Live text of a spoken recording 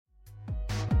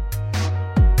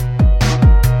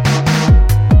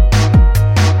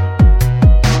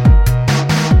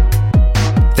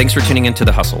Thanks for tuning into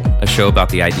The Hustle, a show about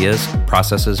the ideas,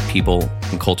 processes, people,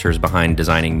 and cultures behind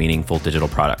designing meaningful digital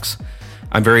products.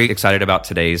 I'm very excited about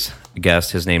today's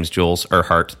guest. His name's Jules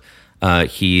Ehrhardt.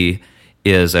 He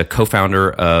is a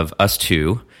co-founder of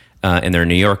Us2 in their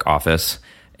New York office,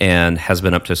 and has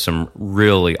been up to some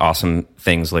really awesome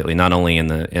things lately, not only in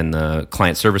the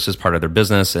client services part of their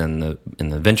business and in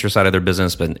the venture side of their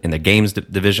business, but in the games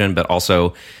division, but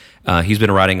also he's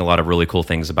been writing a lot of really cool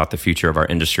things about the future of our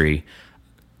industry.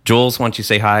 Jules, why don't you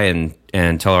say hi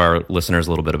and tell our listeners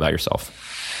a little bit about yourself?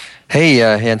 Hey,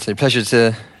 Anthony, pleasure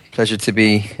to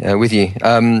be with you.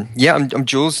 I'm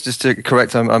Jules. Just to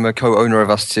correct, I'm a co-owner of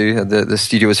Us2. The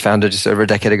studio was founded just over a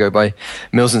decade ago by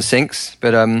Mills and Sinks,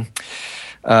 but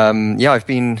I've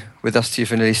been with Us2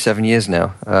 for nearly 7 years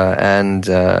now, and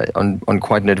on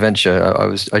quite an adventure.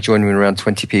 I joined when around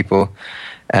 20 people,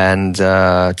 and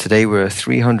today we're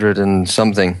 300 and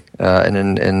something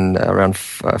in around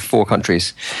 4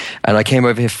 countries. And I came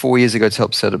over here 4 years ago to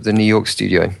help set up the New York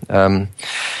studio.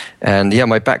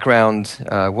 My background,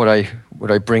 what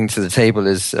I bring to the table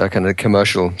is kind of the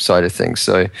commercial side of things.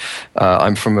 So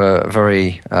I'm from a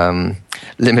very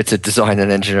limited design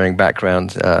and engineering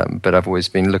background, but I've always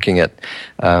been looking at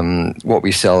what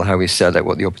we sell, how we sell it,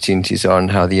 what the opportunities are, and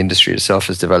how the industry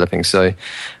itself is developing. So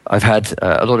I've had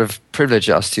a lot of privilege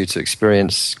at Us2 to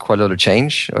experience quite a lot of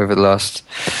change over the last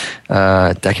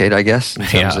decade, I guess, in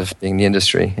terms of being in the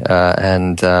industry.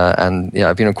 I've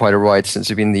been on quite a ride since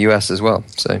we've been in the US as well.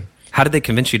 So, how did they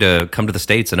convince you to come to the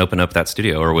States and open up that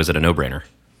studio, or was it a no-brainer?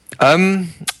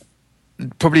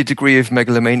 Probably a degree of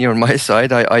megalomania on my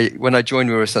side. When I joined,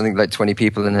 we were something like 20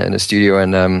 people in a studio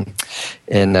in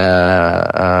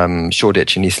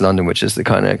Shoreditch in East London, which is the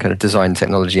kind of design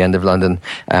technology end of London,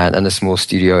 and a small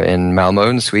studio in Malmö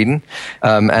in Sweden.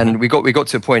 And we got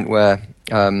to a point where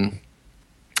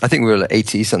I think we were like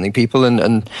 80-something people,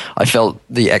 and I felt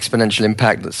the exponential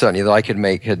impact that certainly that I could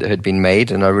make had been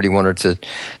made, and I really wanted to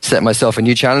set myself a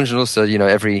new challenge. And also,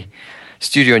 every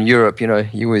studio in Europe,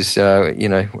 you always,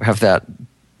 have that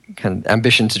kind of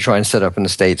ambition to try and set up in the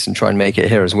States and try and make it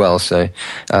here as well. So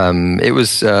it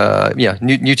was,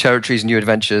 new territories, new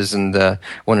adventures, and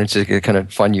wanted to kind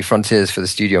of find new frontiers for the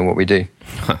studio and what we do.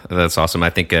 That's awesome.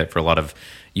 I think for a lot of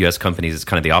U.S. companies, it's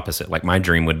kind of the opposite. Like my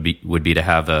dream would be to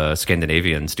have a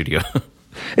Scandinavian studio.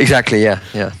 Exactly. Yeah.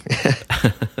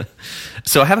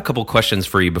 So I have a couple questions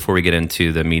for you before we get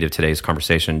into the meat of today's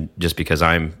conversation, just because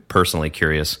I'm personally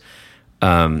curious.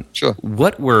 Sure.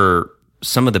 What were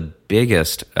some of the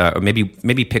biggest, or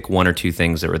maybe pick one or two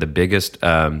things that were the biggest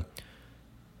times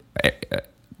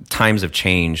of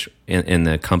change in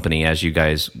the company as you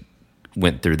guys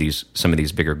went through some of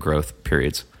these bigger growth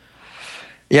periods?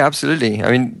 Yeah, absolutely.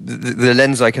 I mean, the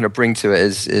lens I kind of bring to it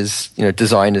is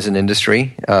design as an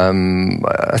industry.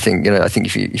 I think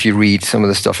if you read some of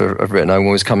the stuff I've written, I'm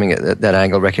always coming at that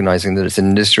angle, recognizing that it's an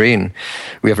industry, and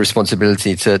we have a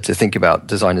responsibility to think about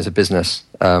design as a business,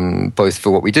 both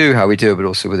for what we do, how we do it, but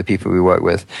also with the people we work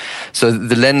with. So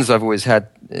the lens I've always had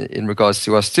in regards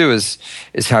to Us2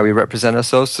 is how we represent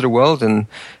ourselves to the world, and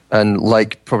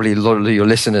like probably a lot of your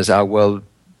listeners, our world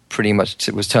pretty much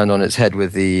was turned on its head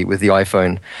with the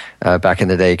iPhone back in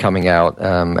the day coming out,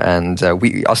 and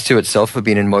Us2 itself have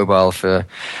been in mobile for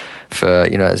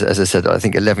as I said, I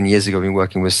think 11 years ago, I've been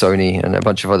working with Sony and a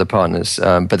bunch of other partners.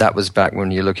 But that was back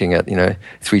when you're looking at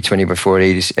 320 before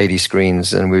 80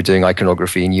 screens, and we were doing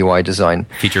iconography and UI design,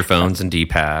 feature phones and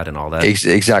D-pad and all that.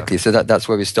 Exactly. So that's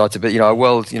where we started. But our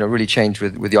world really changed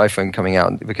with the iPhone coming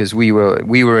out, because we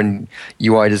were in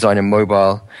UI design and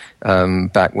mobile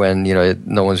back when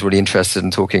no one's really interested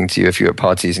in talking to you if you're at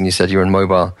parties and you said you're in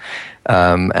mobile.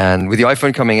 And with the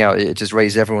iPhone coming out, it just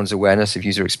raised everyone's awareness of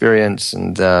user experience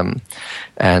and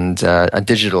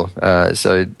digital.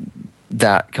 So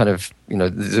that kind of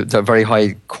the very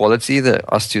high quality that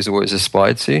Us2 has always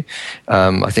aspired to,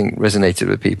 I think resonated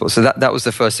with people. So that was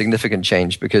the first significant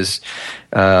change, because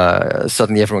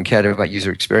suddenly everyone cared about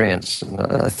user experience. And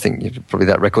I think probably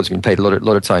that record's been played a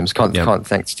lot of times. Can't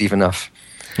thank Steve enough.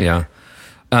 Yeah.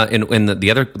 And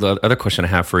the other question I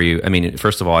have for you, I mean,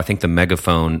 first of all, I think the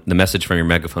message from your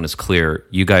megaphone is clear.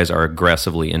 You guys are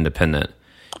aggressively independent,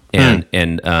 and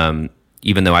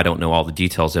even though I don't know all the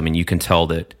details, I mean, you can tell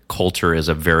that culture is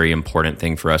a very important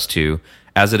thing for us too,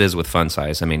 as it is with Fun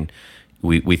Size. I mean,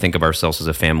 we think of ourselves as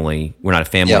a family. We're not a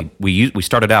family. Yep. We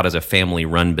started out as a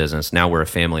family-run business. Now we're a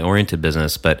family-oriented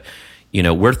business, but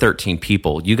we're 13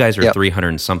 people. You guys are 300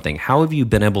 and something. How have you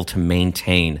been able to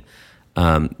maintain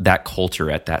that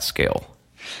culture at that scale?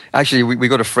 Actually, we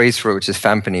got a phrase for it, which is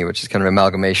fampany, which is kind of an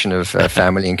amalgamation of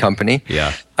family and company.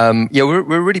 Yeah.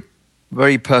 We're really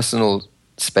very personal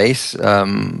space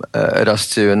at us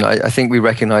too. And I think we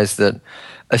recognize that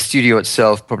a studio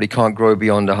itself probably can't grow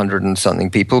beyond 100 and something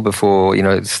people before,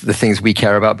 the things we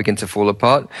care about begin to fall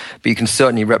apart. But you can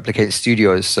certainly replicate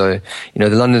studios. So, the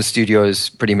London studio is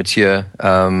pretty mature,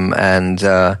 and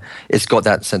it's got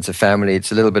that sense of family.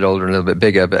 It's a little bit older and a little bit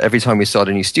bigger, but every time we start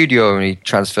a new studio and we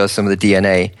transfer some of the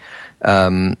DNA,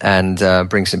 and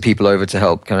bring some people over to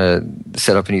help kind of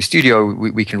set up a new studio,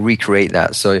 we can recreate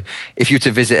that. So if you were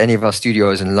to visit any of our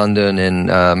studios in London, in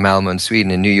Malmö in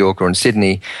Sweden, in New York or in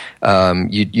Sydney,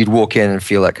 you'd walk in and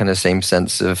feel that kind of same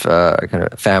sense of kind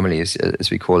of family, as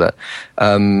we call it.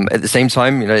 At the same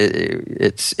time,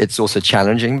 it's also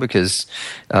challenging because,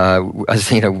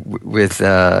 as with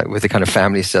the kind of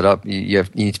family setup, you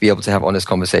need to be able to have honest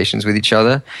conversations with each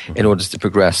other in order to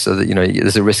progress. So that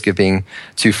there's a risk of being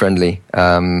too friendly.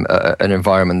 An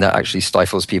environment that actually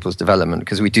stifles people's development,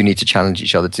 because we do need to challenge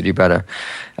each other to do better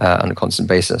on a constant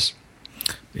basis.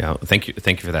 Yeah, thank you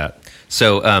for that.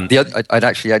 So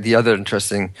the other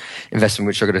interesting investment,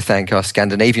 which I've got to thank our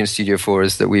Scandinavian studio for,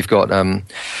 is that we've got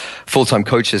full-time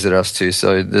coaches at us too.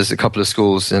 So there's a couple of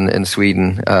schools in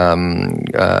Sweden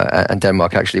and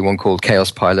Denmark, actually, one called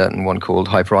Chaos Pilot and one called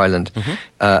Hyper Island. Mm-hmm.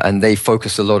 And they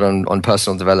focus a lot on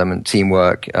personal development,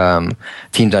 teamwork,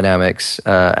 team dynamics,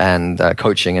 and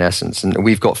coaching in essence. And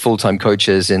we've got full-time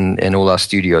coaches in all our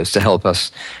studios to help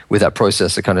us with that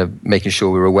process of kind of making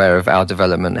sure we're aware of our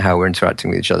development, how we're interacting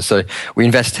with each other. So we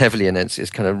invest heavily in it.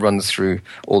 It kind of runs through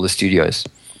all the studios.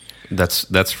 That's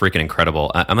freaking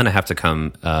incredible. I'm going to have to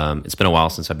come. It's been a while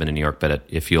since I've been in New York, but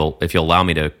if you'll allow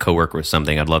me to co-work with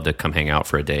something, I'd love to come hang out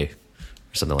for a day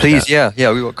or something like that. Please,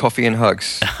 yeah, we want coffee and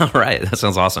hugs. All right, that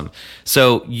sounds awesome.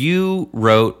 So you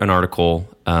wrote an article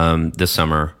this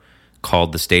summer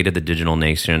called "The State of the Digital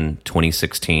Nation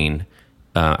 2016."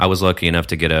 I was lucky enough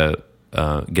to get it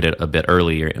a bit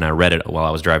earlier, and I read it while I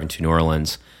was driving to New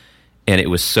Orleans. And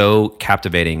it was so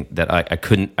captivating that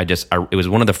it was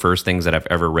one of the first things that I've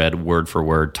ever read word for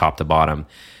word, top to bottom.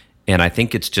 And I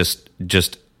think it's just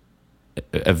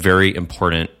a very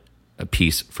important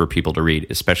piece for people to read,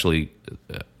 especially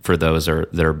for those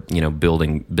that are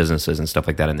building businesses and stuff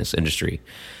like that in this industry.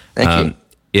 Thank you.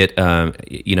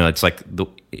 It's like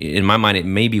in my mind, it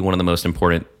may be one of the most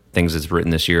important things that's written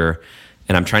this year.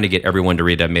 And I'm trying to get everyone to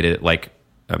read it.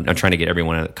 I'm trying to get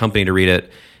everyone at the company to read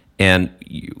it. And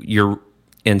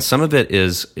and some of it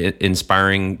is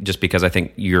inspiring just because I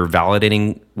think you're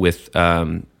validating with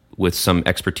some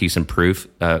expertise and proof,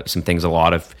 some things a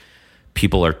lot of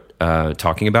people are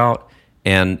talking about,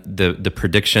 and the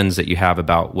predictions that you have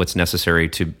about what's necessary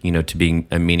to being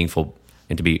a meaningful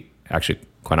and to be actually,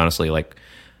 quite honestly, like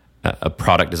a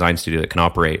product design studio that can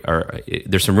operate.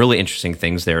 There's some really interesting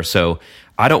things there. So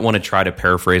I don't want to try to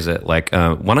paraphrase it. Like,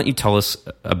 why don't you tell us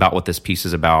about what this piece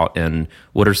is about, and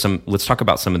let's talk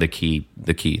about some of the key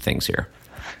things here.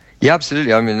 Yeah,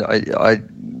 absolutely. I mean, I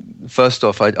first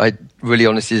off, I really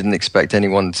honestly didn't expect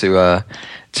anyone to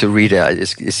read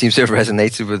it. It seems to have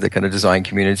resonated with the kind of design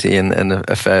community and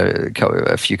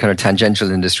a few kind of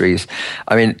tangential industries.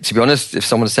 I mean, to be honest, if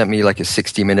someone sent me like a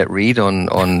 60-minute read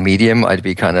on Medium, I'd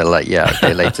be kind of like, yeah,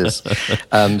 okay, latest.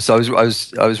 So I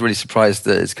was really surprised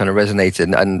that it's kind of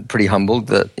resonated, and pretty humbled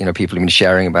that people have been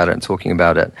sharing about it and talking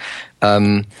about it.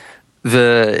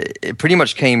 It pretty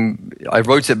much came. I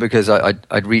wrote it because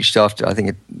I'd reached after, I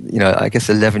think, I guess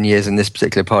 11 years in this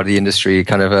particular part of the industry,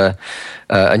 kind of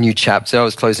a new chapter. I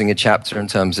was closing a chapter in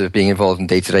terms of being involved in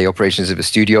day-to-day operations of a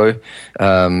studio.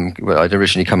 I'd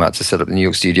originally come out to set up the New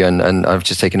York studio, and I've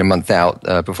just taken a month out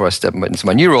before I step into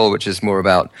my new role, which is more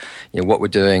about what we're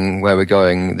doing, where we're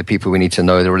going, the people we need to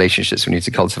know, the relationships we need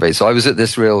to cultivate. So I was at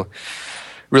this real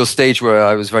stage where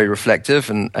I was very reflective,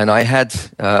 and I've had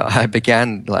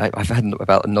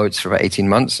about notes for about 18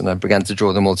 months, and I began to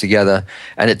draw them all together,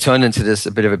 and it turned into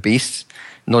a bit of a beast,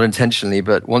 not intentionally,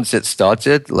 but once it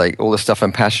started, like all the stuff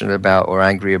I'm passionate about or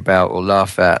angry about or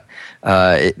laugh at,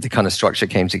 the kind of structure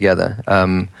came together.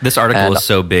 This article is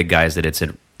so big, guys, that it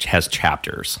has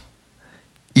chapters.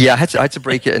 Yeah, I had to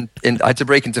break it I had to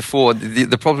break into four.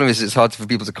 The problem is it's hard for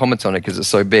people to comment on it because it's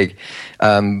so big.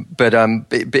 But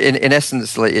in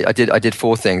essence, like I did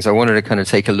four things. I wanted to kind of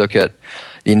take a look at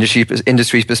the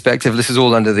industry's perspective. This is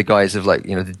all under the guise of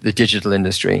the digital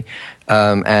industry.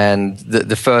 And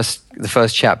the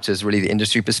first chapter is really the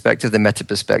industry perspective, the meta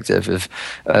perspective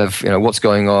of what's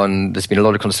going on. There's been a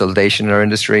lot of consolidation in our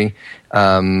industry.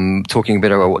 Talking a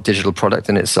bit about what digital product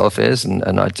in itself is,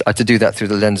 and I had to do that through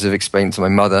the lens of explaining to my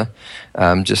mother,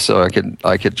 just so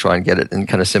I could try and get it in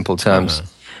kind of simple terms. Uh-huh.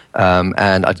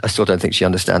 And I still don't think she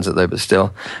understands it though, but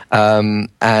still.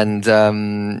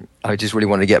 I just really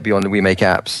wanted to get beyond the we make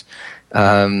apps.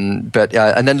 But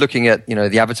and then looking at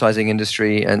the advertising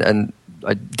industry, and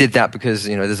I did that because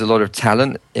there's a lot of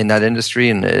talent in that industry,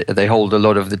 and they hold a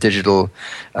lot of the digital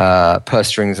purse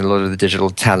strings and a lot of the digital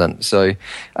talent. So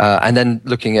and then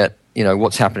looking at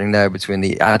what's happening now between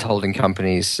the ad holding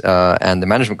companies and the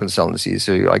management consultancies.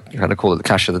 So I kind of call it the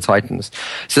clash of the titans.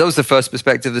 So that was the first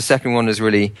perspective. The second one is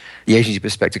really the agency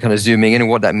perspective, kind of zooming in and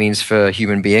what that means for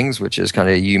human beings, which is kind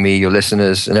of you, me, your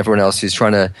listeners, and everyone else who's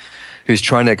trying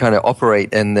to kind of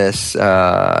operate in this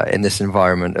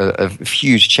environment of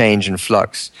huge change and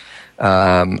flux.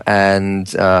 And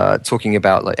talking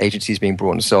about like agencies being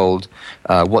bought and sold,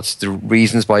 what's the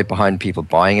reasons behind people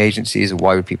buying agencies, or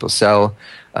why would people sell?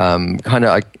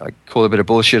 I call a bit of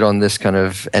bullshit on this kind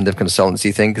of end of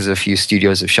consultancy thing because a few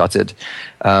studios have shuttered.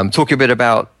 Talk a bit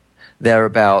about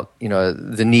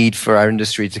the need for our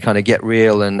industry to kind of get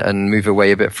real and move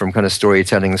away a bit from kind of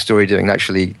storytelling and story doing, and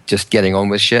actually just getting on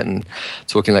with shit and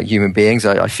talking like human beings.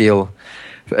 I feel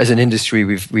as an industry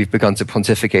we've begun to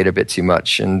pontificate a bit too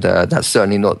much, and that's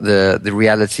certainly not the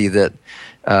reality that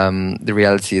if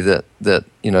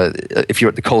you're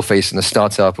at the coalface in a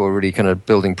startup or really kind of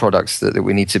building products that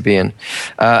we need to be in.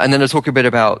 And then I'll talk a bit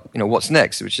about what's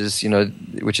next, which is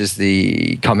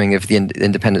the coming of the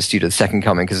independent studio, the second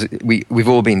coming, because we've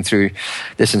all been through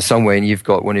this in some way, and you've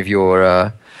got one of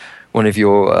your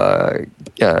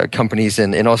companies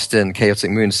in Austin, Chaotic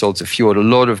Moon, sold to Fjord. A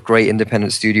lot of great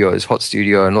independent studios, Hot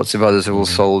Studio, and lots of others have all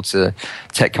sold to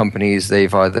tech companies.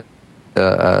 They've either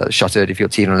shuttered. If you're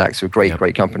Tina and Lax, a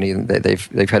great company, and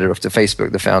they've headed off to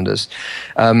Facebook, the founders.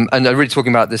 And I'm really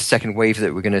talking about this second wave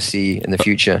that we're going to see in the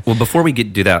future. Well, before we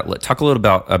do that, let's talk a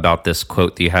little about this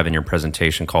quote that you have in your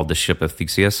presentation called "The Ship of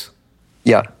Theseus."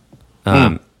 Yeah.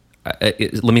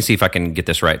 Let me see if I can get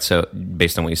this right. So,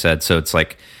 based on what you said, so it's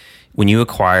like, when you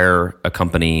acquire a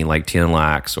company like Tina and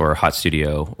Lax or Hot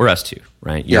Studio or us too,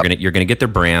 right? You're gonna get their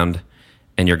brand,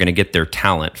 and you're gonna get their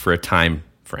talent for a time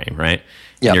frame, right?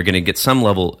 Yep. And you're gonna get some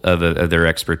level of their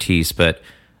expertise, but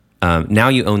now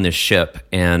you own this ship,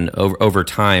 and over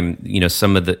time,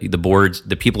 some of the boards,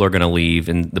 the people are gonna leave,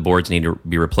 and the boards need to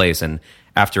be replaced. And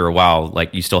after a while,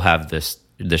 like, you still have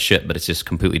the ship, but it's just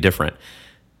completely different.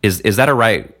 Is that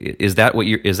is that what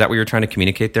you're trying to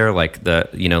communicate there? Like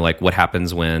like what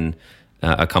happens when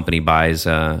a company buys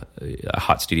a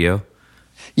Hot Studio?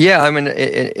 Yeah, I mean,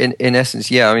 in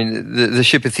essence, yeah. I mean, the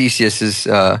Ship of Theseus is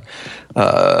a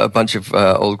bunch of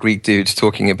old Greek dudes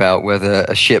talking about whether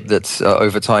a ship that's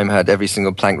over time had every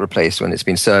single plank replaced when it's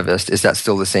been serviced, is that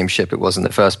still the same ship it was in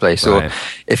the first place? Right. Or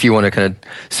if you want to kind of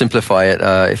simplify it,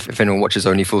 if anyone watches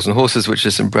Only Fools and Horses, which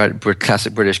is some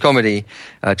classic British comedy,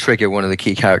 Trigger, one of the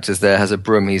key characters there, has a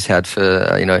broom he's had for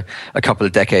a couple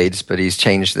of decades, but he's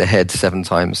changed the head 7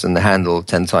 times and the handle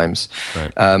 10 times.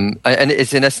 Right. And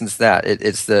it's in essence that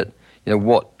it's that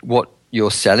what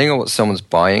you're selling or what someone's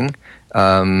buying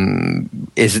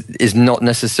is not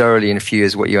necessarily in a few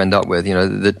years what you end up with.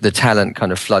 The talent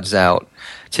kind of floods out.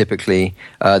 Typically,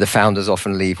 the founders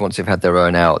often leave once they've had their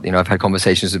own out. I've had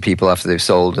conversations with people after they've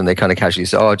sold, and they kind of casually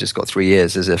say, "Oh, I just got 3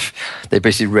 years," as if they've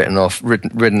basically written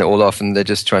it all off, and they're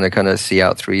just trying to kind of see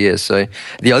out 3 years. So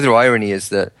the other irony is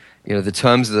that the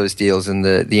terms of those deals and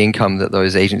the income that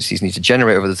those agencies need to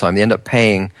generate over the time, they end up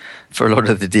paying for a lot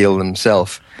of the deal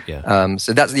themselves. Yeah.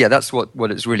 So that's what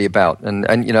it's really about. And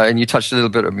you touched a little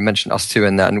bit. We mentioned us too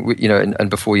in that, and and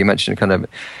before you mentioned kind of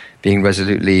being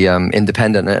resolutely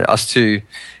independent. And us too,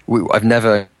 I've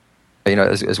never,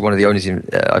 as one of the owners,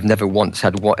 I've never once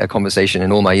had a conversation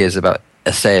in all my years about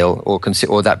a sale or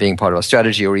that being part of our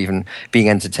strategy or even being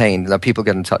entertained. Now, people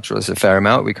get in touch with us a fair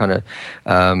amount. We kind of,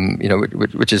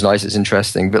 which is nice, it's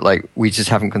interesting, but like, we just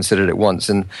haven't considered it once.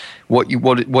 And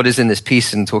what is in this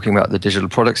piece and talking about the digital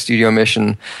product studio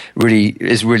mission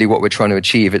is really what we're trying to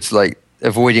achieve. It's like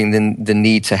avoiding the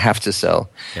need to have to sell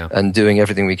and doing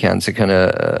everything we can to kind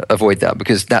of avoid that,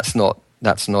 because that's not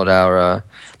our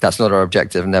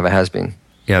objective and never has been.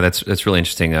 Yeah, that's really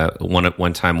interesting.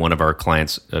 One time, one of our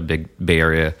clients, a big Bay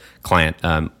Area client,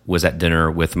 was at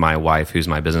dinner with my wife, who's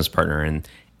my business partner, and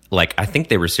like, I think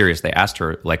they were serious. They asked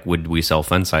her, like, would we sell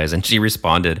Fun Size? And she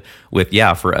responded with,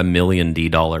 for $1 million.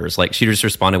 Like, she just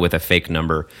responded with a fake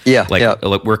number.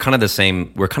 Look, we're kind of the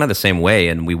same way,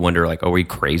 and we wonder, like, are we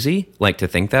crazy? Like, to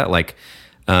think that, like,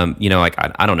 like,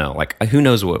 I don't know, like, who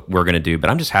knows what we're going to do, but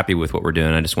I'm just happy with what we're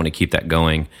doing. I just want to keep that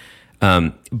going.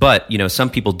 But some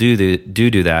people do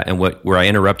that, and where I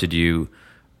interrupted you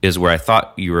is where I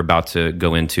thought you were about to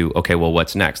go into, okay, well,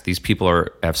 what's next? These people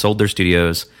have sold their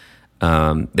studios.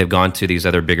 They've gone to these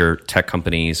other bigger tech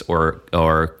companies or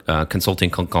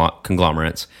consulting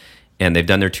conglomerates, and they've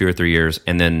done their 2 or 3 years.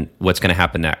 And then what's going to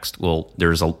happen next? Well,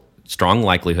 there's a strong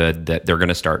likelihood that they're going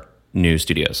to start new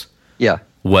studios. Yeah.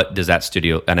 What does that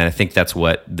studio, and I think that's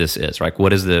what this is, right? What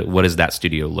does that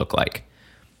studio look like?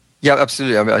 Yeah,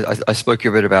 absolutely. I mean, I spoke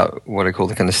a bit about what I call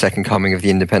the kind of second coming of the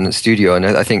independent studio, and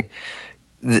I think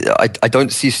I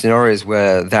don't see scenarios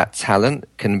where that talent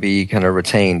can be kind of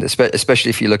retained, especially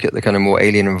if you look at the kind of more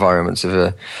alien environments of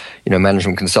a,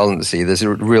 management consultancy. There's a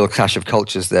real clash of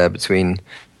cultures there between,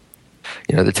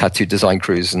 the tattooed design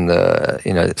crews and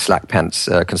the, slack pants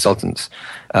consultants,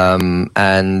 and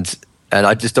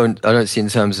I don't see in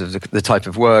terms of the type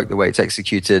of work, the way it's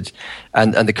executed,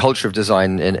 and the culture of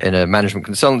design in a management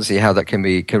consultancy, how that can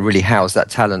really house that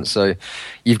talent. So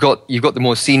you've got the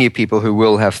more senior people who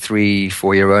will have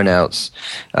 3-4 year earnouts,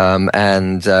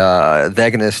 and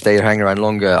they're going to stay hanging around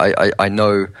longer. I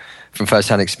know from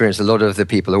first-hand experience, a lot of the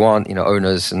people who aren't,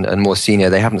 owners and more senior,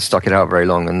 they haven't stuck it out very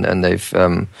long, and they've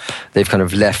kind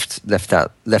of left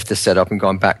the setup and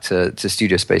gone back to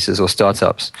studio spaces or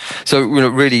startups. So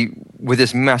really, with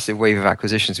this massive wave of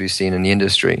acquisitions we've seen in the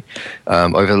industry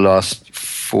over the last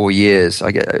 4 years,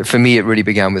 for me it really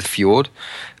began with Fjord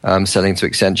selling to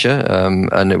Accenture,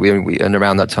 and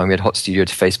around that time we had Hot Studio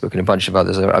to Facebook and a bunch of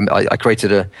others. I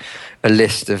created a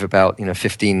list of about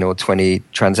 15 or 20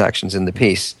 transactions in the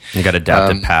piece. You got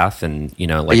Adaptive Path, and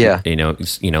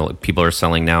people are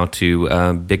selling now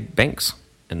to big banks.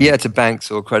 To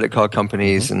banks or credit card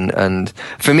companies, and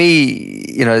for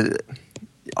me,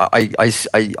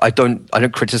 I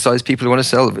don't criticize people who want to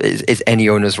sell. It's any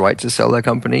owner's right to sell their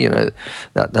company.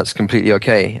 That's completely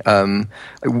okay.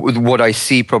 What I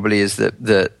see probably is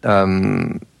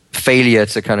that failure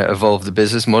to kind of evolve the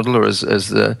business model, or as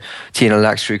the Tina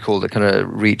Laxtree called it, kind of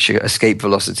reach escape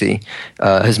velocity,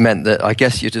 has meant that I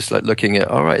guess you're just like looking at,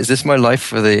 all right, is this my life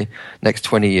for the next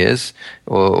 20 years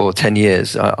or 10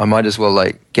 years? I might as well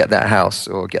like get that house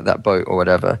or get that boat or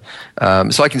whatever.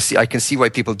 So I can see why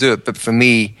people do it, but for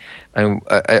me and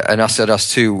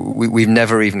us too, we've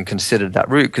never even considered that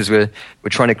route, because we're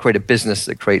trying to create a business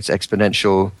that creates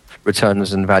exponential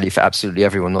returns and value for absolutely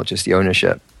everyone, not just the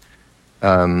ownership.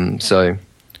 So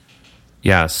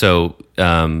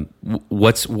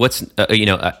what's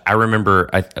I remember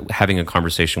having a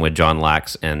conversation with John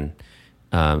Lax, and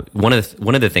one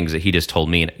of the things that he just told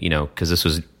me, because this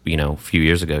was a few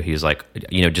years ago, he was like,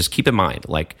 just keep in mind,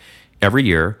 like every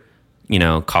year,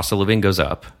 cost of living goes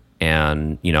up,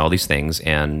 and all these things,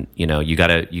 and you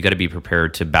gotta be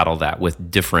prepared to battle that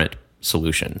with different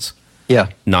solutions. Yeah,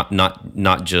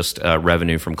 not just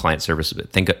revenue from client services,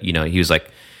 but he was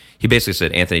like. He basically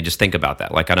said, Anthony, just think about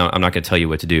that. Like, I'm not going to tell you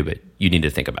what to do, but you need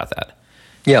to think about that.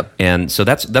 Yeah. And so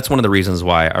that's one of the reasons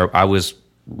why I was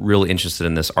really interested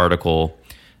in this article,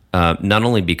 not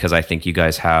only because I think you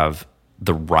guys have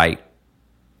the right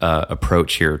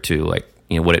approach here to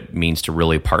what it means to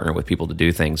really partner with people to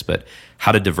do things, but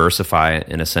how to diversify it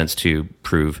in a sense to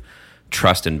prove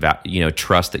trust and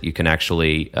trust that you can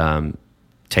actually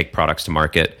take products to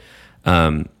market.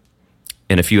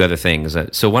 And a few other things.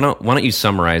 So why don't you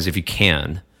summarize, if you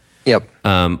can? Yep.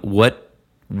 What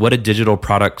a digital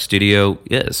product studio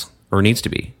is or needs to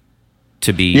be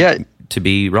to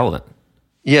be relevant.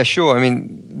 Yeah, sure. I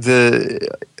mean,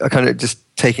 I kind of just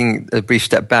taking a brief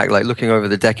step back, like looking over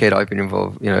the decade I've been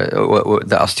involved,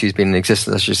 that Us Two's been in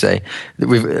existence, I should say.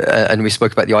 And we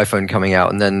spoke about the iPhone coming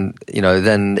out, and then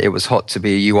it was hot to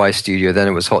be a UI studio, then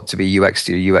it was hot to be a UX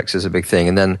studio. UX is a big thing,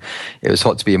 and then it was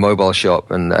hot to be a mobile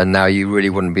shop, and now you really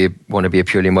want to be a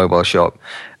purely mobile shop.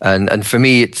 And for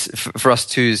me, for Us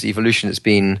Two's evolution, it's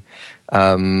been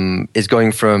is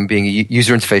going from being a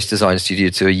user interface design studio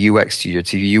to a UX studio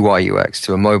to UI UX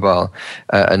to a mobile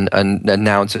and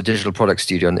now to a digital product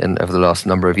studio over the last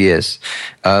number of years.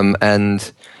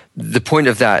 And the point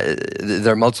of that,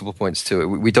 there are multiple points to it.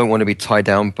 We don't want to be tied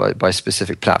down by a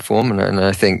specific platform, and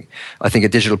I think a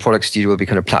digital product studio will be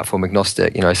kind of platform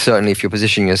agnostic. Certainly if you're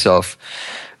positioning yourself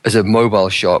as a mobile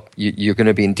shop, you're going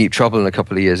to be in deep trouble in a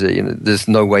couple of years. There's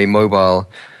no way mobile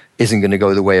isn't going to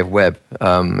go the way of web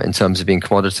in terms of being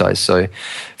commoditized. So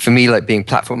for me, like being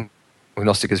platform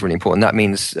agnostic is really important. That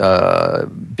means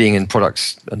being in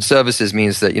products and services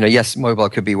means that, yes, mobile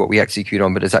could be what we execute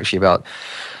on, but it's actually about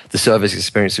the service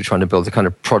experience we're trying to build, the kind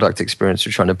of product experience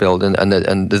we're trying to build, and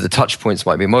the touch points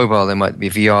might be mobile, they might be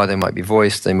VR, they might be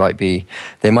voice, they might be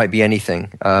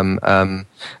anything.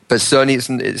 But certainly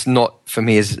it's not for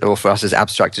me or for us as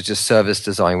abstract as just service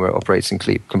design where it operates in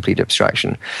complete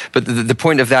abstraction. But the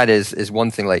point of that is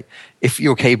one thing, like if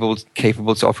you're capable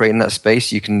to operate in that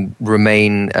space, you can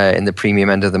remain in the premium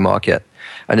end of the market.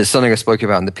 And it's something I spoke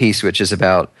about in the piece, which is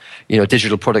about,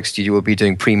 digital product studio will be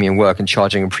doing premium work and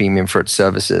charging a premium for its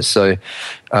services. So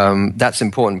that's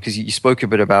important, because you spoke a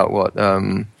bit about what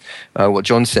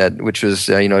John said, which was,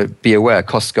 be aware,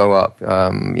 costs go up.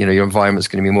 Your environment's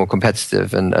going to be more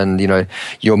competitive, and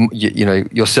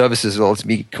your services will also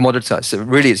be commoditized. So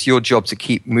really, it's your job to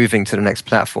keep moving to the next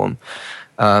platform.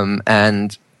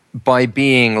 And by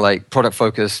being like product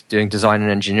focused, doing design and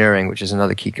engineering, which is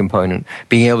another key component,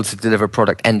 being able to deliver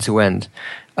product end to end,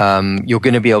 you're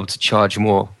going to be able to charge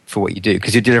more for what you do,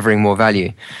 because you're delivering more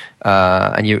value,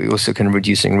 and you're also kind of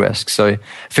reducing risk. So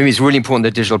for me, it's really important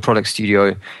that Digital Product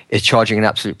Studio is charging an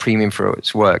absolute premium for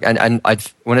its work. And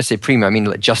when I say premium, I mean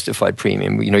like justified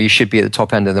premium. You should be at the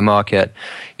top end of the market.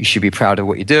 You should be proud of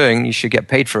what you're doing. You should get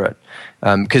paid for it.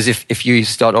 Because if you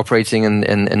start operating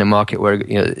in a market where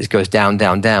it goes down,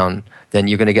 then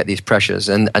you're going to get these pressures,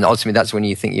 and ultimately that's when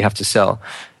you think you have to sell,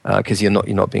 because you're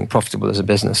not being profitable as a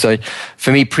business. So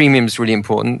for me, premium is really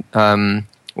important.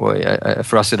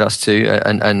 For us at Us Too,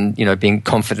 and being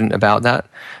confident about that.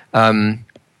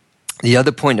 The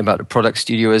other point about the product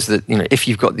studio is that if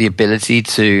you've got the ability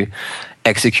to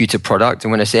execute a product,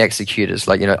 and when I say execute, it's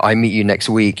like I meet you next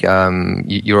week.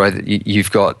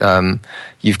 You've got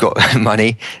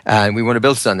money, and we want to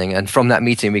build something, and from that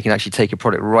meeting we can actually take a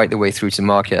product right the way through to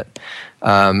market,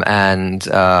 and do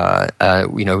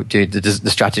the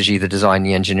strategy, the design,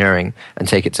 the engineering, and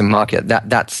take it to market.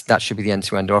 That should be the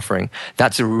end-to-end offering.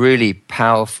 That's a really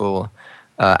powerful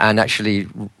and actually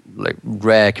like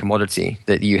rare commodity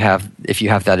that you have if you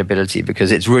have that ability,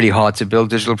 because it's really hard to build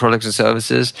digital products and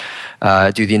services,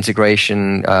 do the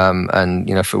integration, and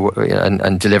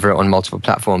and deliver it on multiple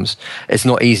platforms. It's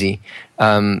not easy.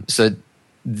 So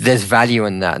there's value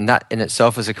in that, and that in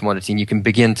itself is a commodity, and you can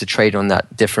begin to trade on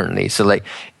that differently. So like,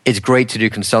 it's great to do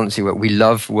consultancy work. We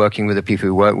love working with the people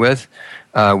we work with.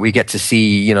 We get to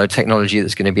see, technology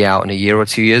that's going to be out in a year or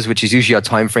 2 years, which is usually our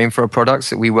time frame for our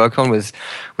products that we work on with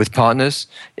partners,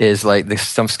 is like this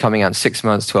stuff's coming out in 6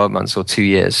 months, 12 months, or 2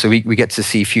 years. So we get to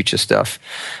see future stuff,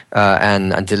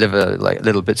 and deliver like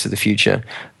little bits of the future.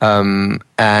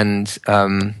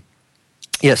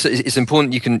 Yeah, so it's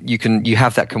important you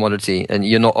have that commodity, and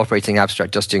you're not operating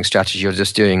abstract, just doing strategy or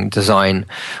just doing design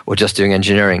or just doing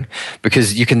engineering,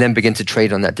 because you can then begin to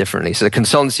trade on that differently. So the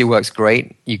consultancy work's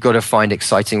great. You've got to find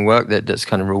exciting work that's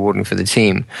kind of rewarding for the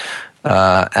team.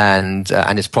 And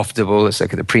it's profitable. It's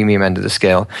like at the premium end of the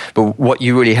scale. But what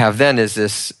you really have then is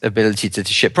this ability to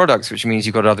ship products, which means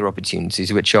you've got other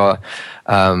opportunities, which are,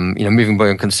 moving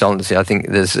beyond consultancy. I think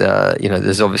there's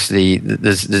obviously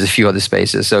there's a few other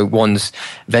spaces. So one's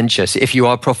venture. So if you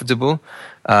are profitable,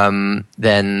 then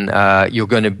you're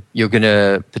going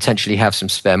to potentially have some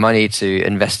spare money to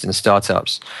invest in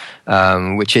startups,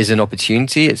 which is an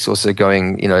opportunity. It's also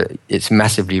it's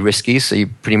massively risky, so you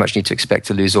pretty much need to expect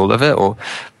to lose all of it, or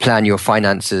plan your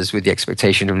finances with the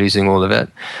expectation of losing all of it,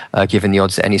 given the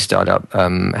odds that any startup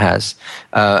has.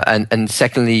 And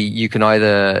secondly, you can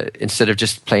either, instead of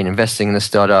just plain investing in a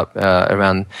startup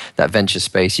around that venture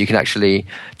space, you can actually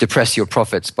depress your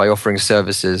profits by offering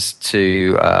services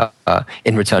to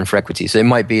in return for equity. So it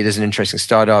might be there's an interesting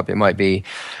startup. It might be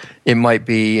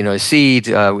seed,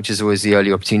 which is always the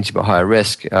early opportunity but higher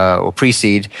risk, or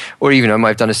pre-seed, or even I might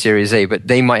have done a Series A, but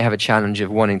they might have a challenge of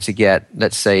wanting to get,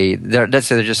 let's say they're just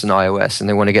an iOS and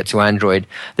they want to get to Android.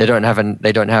 They don't have an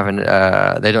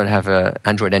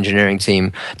Android engineering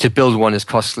team. To build one is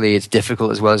costly. It's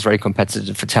difficult as well as very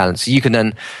competitive for talent. So you can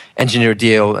then engineer a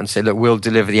deal and say, look, we'll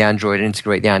deliver the Android,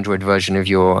 integrate the Android version of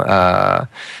your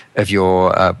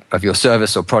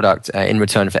service or product in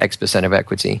return for X% of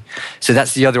equity. So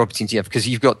that's the other opportunity you have, because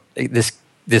you've got this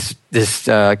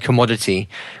commodity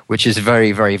which is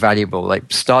very, very valuable. Like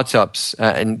startups,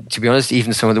 and to be honest,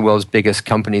 even some of the world's biggest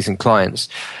companies and clients,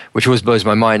 which always blows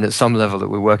my mind at some level that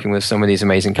we're working with some of these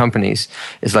amazing companies,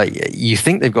 is like you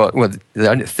think they've got, well, I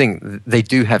don't think they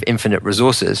do have infinite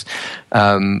resources,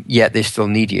 yet they still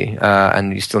need you,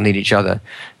 and you still need each other.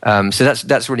 So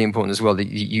that's really important as well, that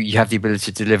you have the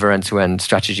ability to deliver end-to-end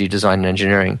strategy, design, and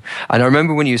engineering. And I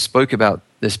remember when you spoke about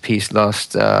this piece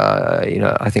last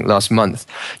month,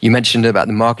 you mentioned about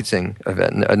the marketing of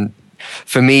it. And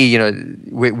for me,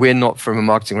 we're not from a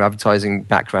marketing or advertising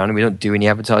background, and we don't do any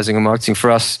advertising or marketing. For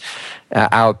us,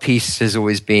 our piece has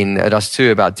always been at Us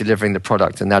Too about delivering the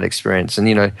product and that experience.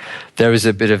 And there is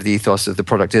a bit of the ethos of the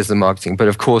product is the marketing, but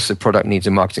of course the product needs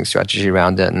a marketing strategy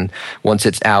around it. And once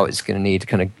it's out, it's going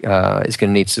to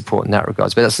need support in that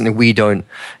regards. But that's something we don't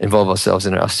involve ourselves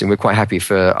in at Us Too. We're quite happy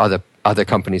for other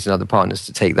companies and other partners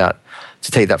to take that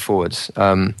take that forwards.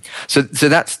 So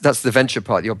that's the venture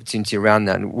part, the opportunity around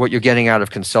that. And what you're getting out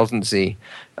of consultancy,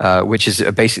 which is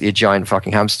basically a giant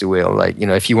fucking hamster wheel. Like, you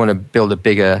know, if you want to build a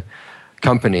bigger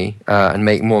company and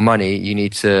make more money, you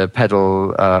need to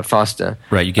pedal faster.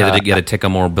 Right. You got to tick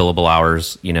on more billable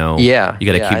hours. You know. Yeah.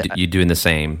 You got to keep you doing the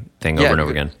same thing over and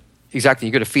over again. Exactly.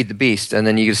 You got to feed the beast, and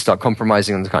then you got to start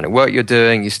compromising on the kind of work you're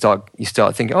doing. You start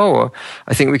thinking, oh,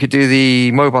 I think we could do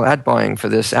the mobile ad buying for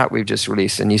this app we've just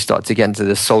released, and you start to get into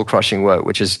this soul crushing work,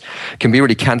 which can be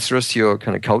really cancerous to your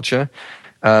kind of culture.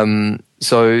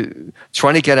 So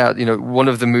trying to get out, you know, one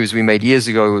of the moves we made years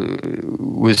ago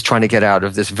was trying to get out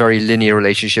of this very linear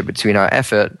relationship between our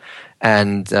effort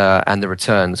and the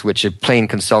returns, which are plain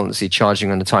consultancy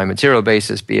charging on a time material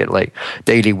basis, be it like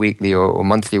daily, weekly, or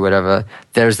monthly, whatever.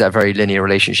 There's that very linear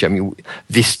relationship. I mean,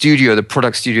 the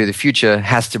product studio of the future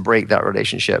has to break that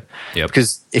relationship. Yep.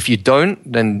 Because if you don't,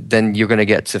 then you're going to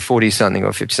get to 40-something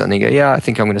or 50-something. You go, yeah, I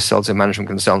think I'm going to sell to a management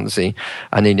consultancy.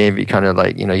 And then you kind of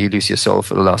like, you know, you lose your soul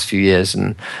for the last few years,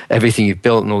 and everything you've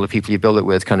built and all the people you build it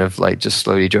with kind of like just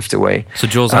slowly drift away. So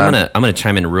Jules, I'm gonna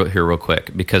chime in real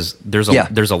quick, because there's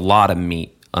a lot of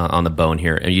meat on the bone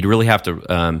here, and you'd really have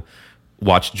to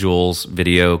watch Jules'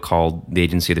 video called "The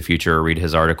Agency of the Future" or read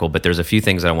his article. But there's a few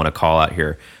things that I want to call out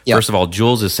here. Yep. First of all,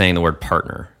 Jules is saying the word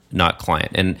partner, not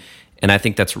client, and I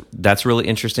think that's really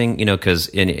interesting. You know, because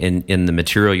in the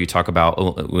material you talk about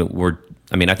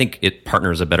I think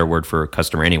partner is a better word for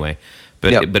customer anyway.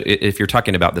 But but if you're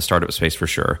talking about the startup space, for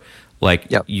sure, like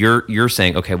you're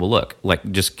saying, okay, well, look,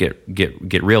 like just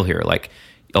get real here, like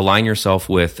align yourself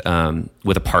with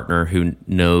a partner who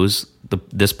knows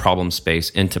this problem space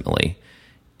intimately,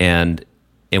 and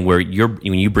where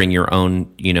when you bring your own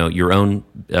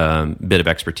bit of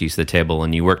expertise to the table,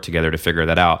 and you work together to figure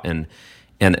that out, and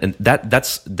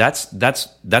that's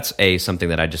something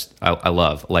that I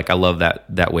love. Like I love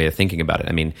that way of thinking about it.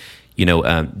 I mean,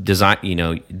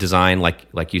 design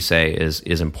like you say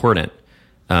is important,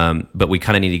 but we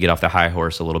kind of need to get off the high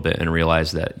horse a little bit and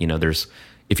realize that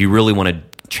if you really want to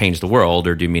change the world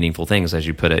or do meaningful things, as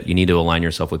you put it, you need to align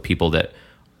yourself with people that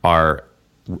are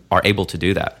able to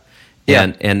do that.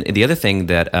 Yeah. And the other thing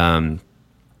that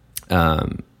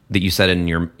that you said in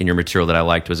your material that I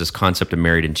liked was this concept of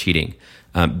married and cheating.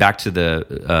 Back to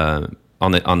the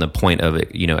on the point of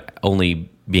it, only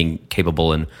being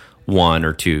capable in one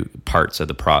or two parts of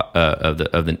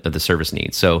the service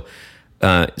needs. So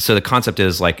the concept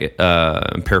is like,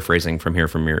 I'm paraphrasing from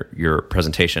your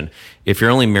presentation. If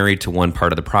you're only married to one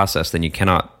part of the process, then you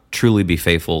cannot truly be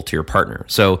faithful to your partner.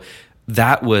 So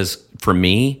that was, for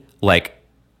me, like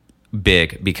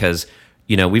big, because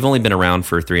we've only been around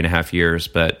for 3.5 years,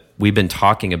 but we've been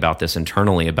talking about this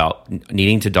internally about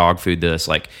needing to dog food this,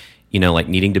 like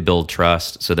needing to build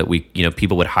trust so that we,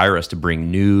 people would hire us to bring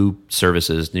new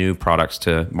services, new products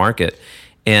to market.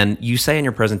 And you say in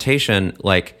your presentation,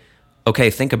 like, okay,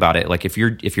 think about it. Like if you're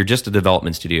just a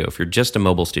development studio, if you're just a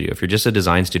mobile studio, if you're just a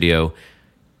design studio,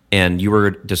 and you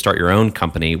were to start your own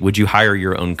company, would you hire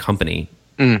your own company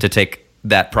to take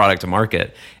that product to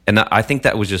market? And I think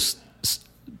that was just,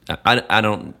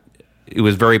 it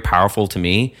was very powerful to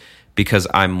me, because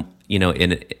I'm,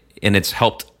 and it's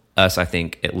helped us, I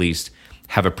think, at least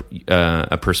have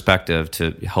a perspective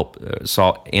to help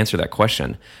answer that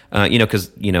question.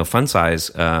 Because Fun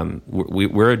Size,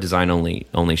 we're a design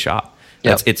only shop.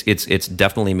 Yep. It's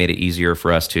definitely made it easier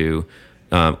for us to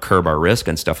curb our risk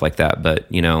and stuff like that. But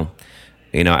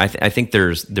I think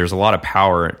there's a lot of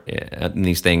power in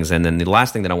these things. And then the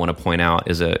last thing that I want to point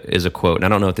out is a quote. And I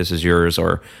don't know if this is yours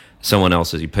or someone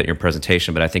else's you put in your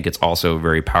presentation, but I think it's also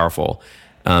very powerful.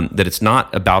 That it's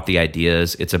not about the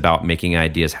ideas, it's about making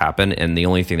ideas happen, and the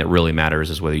only thing that really matters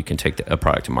is whether you can take a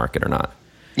product to market or not.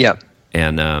 Yeah.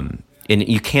 And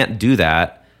you can't do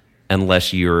that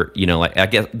unless you're, like, I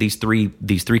guess these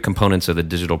three components of the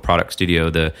digital product studio,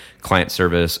 the client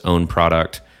service, own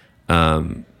product,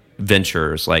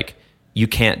 ventures, like, you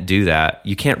can't do that.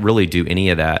 You can't really do any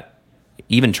of that,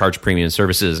 even charge premium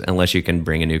services, unless you can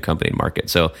bring a new company to market.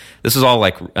 So this is all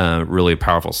like really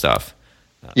powerful stuff.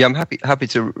 Yeah, I'm happy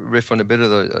to riff on a bit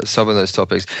of some of those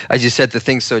topics. As you said, the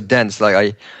thing's so dense. Like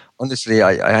I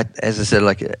had, as I said,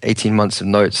 like 18 months of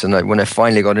notes, and when I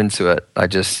finally got into it, it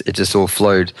just all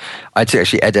flowed. I had to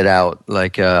actually edit out.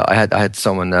 Like I had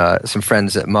someone, some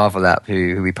friends at Marvel App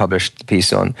who we published the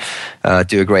piece on,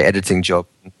 do a great editing job.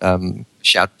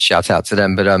 Shout out to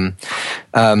them. But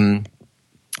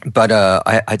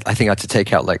I think I had to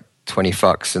take out like 20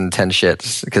 fucks and 10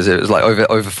 shits, because it was like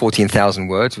over 14,000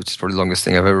 words, which is probably the longest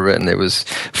thing I've ever written. It was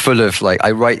full of like,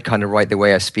 I write the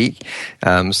way I speak,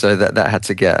 so that had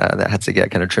to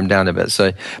get kind of trimmed down a bit.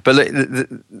 So, but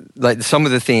like some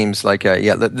of the themes, like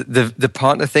the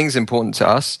partner thing's important to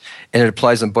us, and it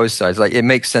applies on both sides. Like it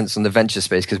makes sense on the venture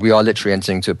space because we are literally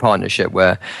entering into a partnership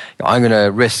where I'm going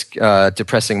to risk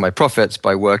depressing my profits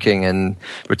by working in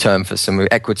return for some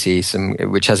equity,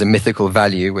 which has a mythical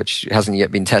value, which hasn't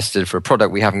yet been tested for a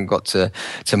product we haven't got to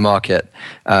market.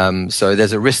 So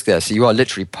there's a risk there. So you are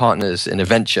literally partners in a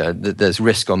venture. There's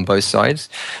risk on both sides.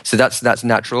 So that's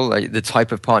natural. Like the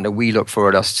type of partner we look for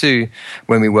at us too,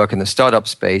 when we work in the startup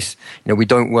space, we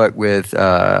don't work with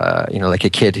like a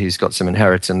kid who's got some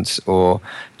inheritance, or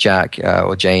Jack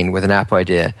or Jane with an app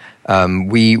idea.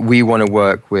 We want to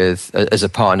work with, as a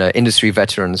partner, industry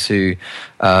veterans who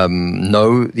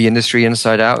know the industry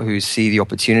inside out, who see the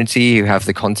opportunity, who have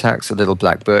the contacts, a little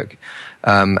black book,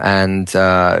 and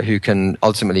who can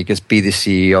ultimately just be the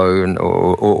CEO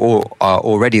or are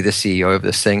already the CEO of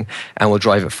this thing and will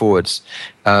drive it forwards.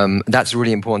 That's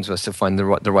really important to us, to find the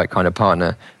right kind of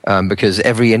partner, because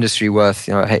every industry worth,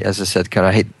 as I said, kind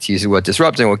of hate to use the word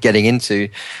disrupting or getting into,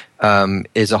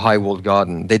 is a high-walled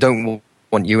garden. They don't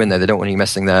want you in there. They don't want you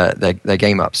messing their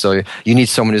game up. So you need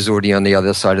someone who's already on the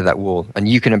other side of that wall, and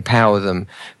you can empower them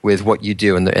with what you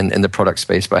do in the product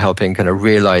space by helping kind of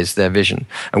realize their vision.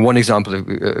 And one example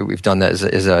we've done that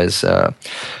is a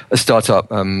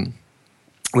startup,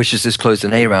 which has just closed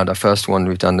an A round. Our first one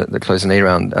we've done that closed an A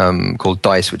round, called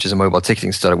Dice, which is a mobile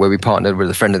ticketing startup, where we partnered with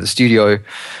a friend of the studio,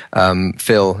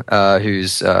 Phil,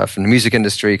 who's from the music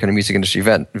industry, kind of music industry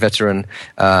veteran,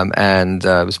 and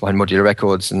was behind Modular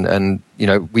Records, and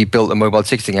we built a mobile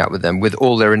ticketing app with them with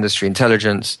all their industry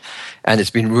intelligence, and it's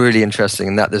been really interesting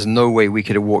in that there's no way we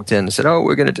could have walked in and said, oh,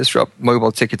 we're going to disrupt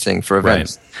mobile ticketing for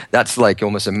events. Right. That's like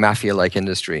almost a mafia-like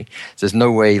industry. So there's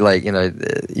no way,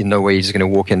 no way you're just going to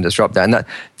walk in and disrupt that. And that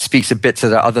speaks a bit to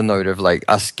the other note of like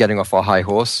us getting off our high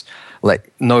horse.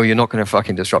 Like, no, you're not going to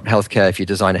fucking disrupt healthcare if you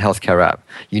design a healthcare app.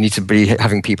 You need to be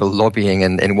having people lobbying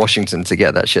in Washington to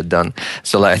get that shit done.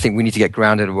 So, like, I think we need to get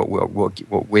grounded in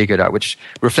what we're good at, which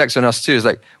reflects on us too. Is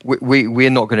like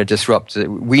we're not going to disrupt.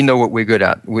 We know what we're good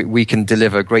at. We can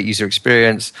deliver great user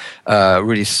experience,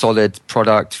 really solid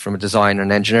product from a design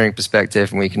and engineering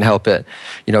perspective, and we can help it.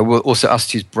 We'll also us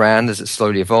two's brand as it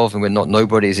slowly evolves, and we're not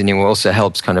nobodies anymore. Also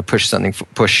helps kind of push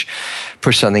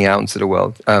something out into the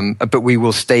world. But we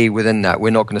will stay within that.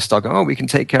 We're not going to start going, oh, we can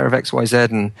take care of X, Y,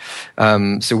 Z.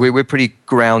 And so we're pretty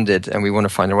grounded, and we want to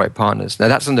find the right partners. Now,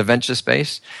 that's in the venture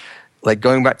space. Like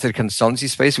going back to the consultancy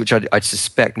space, which I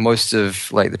suspect most of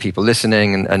like the people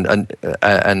listening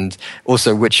and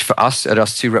also which for us at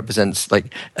us too represents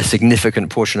like a significant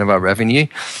portion of our revenue,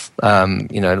 like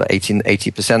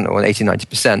 80% or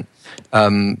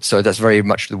 80-90%. So that's very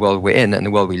much the world we're in and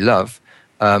the world we love.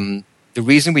 The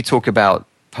reason we talk about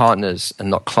partners and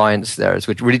not clients there is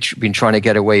we've really been trying to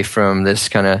get away from this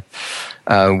kind of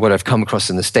what I've come across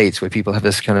in the States, where people have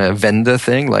this kind of vendor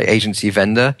thing, like agency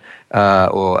vendor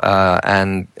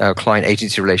and client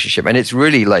agency relationship, and it's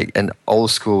really like an old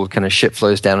school kind of shit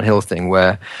flows downhill thing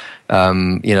where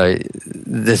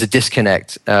there's a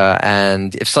disconnect,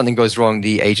 and if something goes wrong,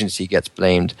 the agency gets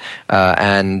blamed,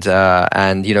 and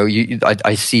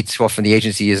I see too often the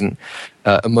agency isn't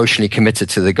emotionally committed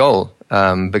to the goal.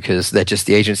 Because they're just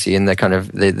the agency, and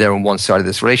they're on one side of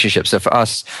this relationship. So for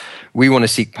us, we want to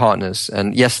seek partners.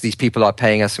 And yes, these people are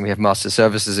paying us and we have master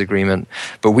services agreement,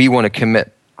 but we want to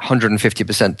commit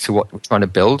 150% to what we're trying to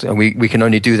build. And we can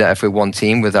only do that if we're one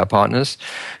team with our partners.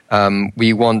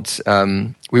 We want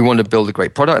to build a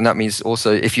great product. And that means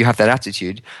also, if you have that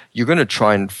attitude, you're going to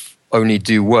try and only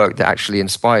do work that actually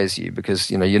inspires you, because,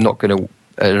 you're not going to,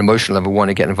 at an emotional level, want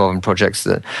to get involved in projects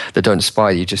that don't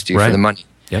inspire you, just do for the money.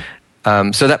 Yep.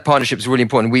 So that partnership is really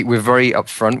important. We're very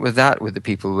upfront with that, with the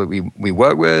people that we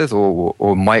work with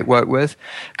or might work with,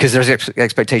 because there's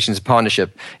expectations of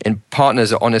partnership. And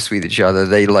partners are honest with each other.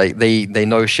 They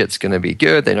know shit's going to be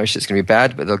good, they know shit's going to be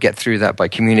bad, but they'll get through that by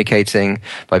communicating,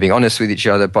 by being honest with each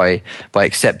other, by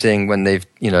accepting when they've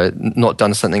not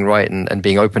done something right, and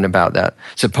being open about that.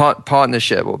 So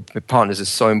partnership or partners is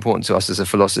so important to us as a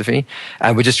philosophy,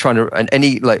 and we're just trying to. And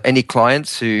any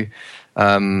clients who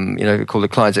call the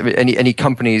clients, any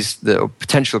companies that are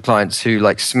potential clients who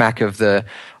like smack of the,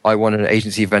 I want an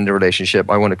agency vendor relationship,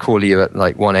 I want to call you at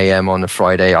like 1 a.m. on a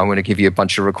Friday, I want to give you a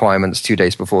bunch of requirements 2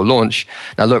 days before launch.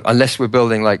 Now look, unless we're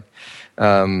building like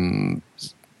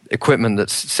equipment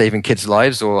that's saving kids'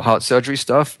 lives or heart surgery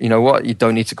stuff, you know what? You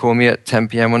don't need to call me at 10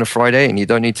 p.m. on a Friday, and you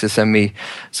don't need to send me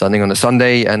something on a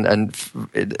Sunday. And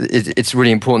it's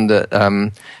really important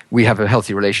that we have a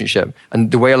healthy relationship.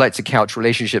 And the way I like to couch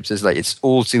relationships is like it's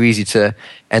all too easy to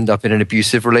end up in an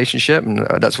abusive relationship. And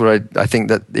that's what I think,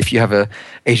 that if you have a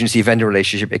agency-vendor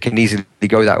relationship, it can easily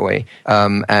go that way.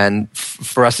 And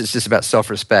for us, it's just about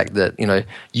self-respect, that, you know,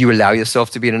 you allow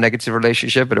yourself to be in a negative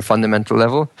relationship at a fundamental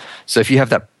level. So if you have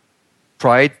that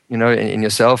pride, you know, in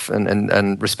yourself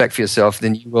and respect for yourself,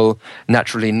 then you will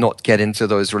naturally not get into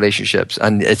those relationships,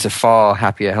 and it's a far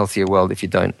happier, healthier world if you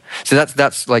don't. So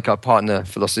that's like our partner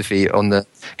philosophy on the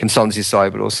consultancy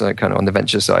side, but also kind of on the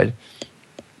venture side.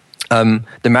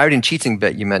 The married and cheating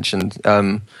bit you mentioned,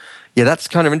 yeah, that's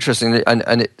kind of interesting,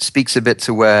 and it speaks a bit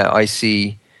to where I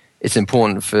see it's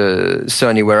important for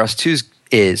certainly where us two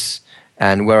is,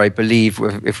 and where I believe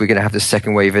if we're going to have the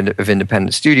second wave of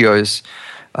independent studios,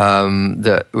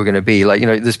 that we're going to be like, you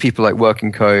know, there's people like Work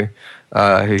 & Co,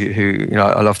 who you know,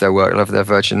 I love their work, I love their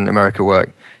Virgin America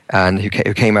work, and who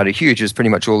came out of Huge. It was pretty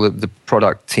much all of the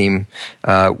product team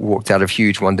walked out of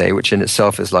Huge one day, which in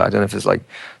itself is like, I don't know if it's like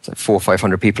 400 or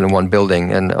 500 people in one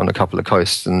building and on a couple of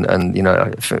coasts, and you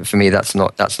know, for me that's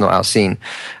not our scene.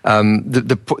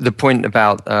 The point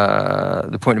about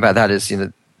that is, you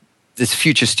know, this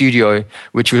future studio,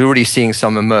 which we're already seeing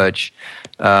some emerge,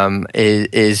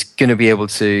 is going to be able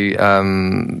to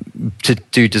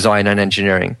do design and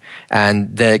engineering,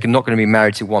 and they're not going to be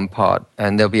married to one part,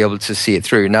 and they'll be able to see it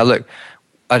through. Now, look,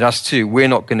 at us too, we're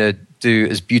not going to do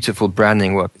as beautiful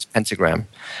branding work as Pentagram,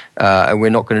 and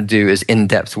we're not going to do as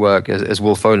in-depth work as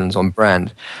Wolf Oland's on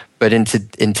brand. But in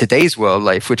today's world,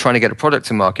 like if we're trying to get a product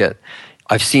to market,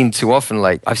 I've seen too often,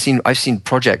 like I've seen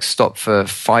projects stop for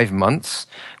 5 months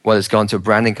while it's gone to a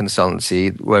branding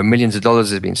consultancy where millions of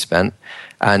dollars have been spent,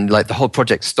 and like the whole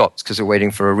project stops because we're waiting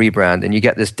for a rebrand, and you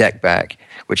get this deck back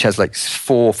which has like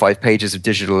 4 or 5 pages of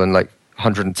digital and like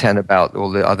 110 about all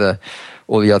the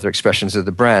other expressions of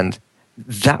the brand.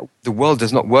 That the world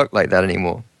does not work like that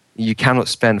anymore. You cannot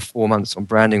spend 4 months on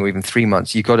branding, or even 3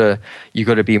 months. You got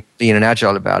to be lean and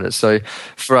agile about it. So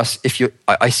for us,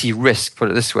 I see risk.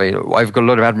 Put it this way, I've got a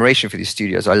lot of admiration for these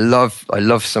studios. I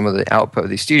love some of the output of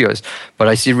these studios, but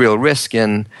I see real risk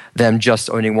in them just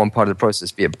owning one part of the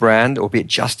process, be it brand or be it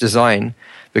just design.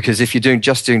 Because if you're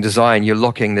just doing design, you're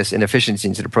locking this inefficiency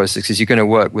into the process, because you're going to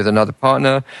work with another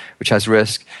partner, which has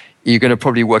risk. You're going to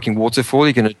probably work in waterfall.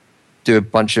 You're going to do a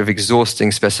bunch of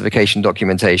exhausting specification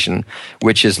documentation,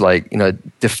 which is like, you know,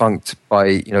 defunct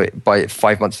by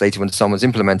 5 months later when someone's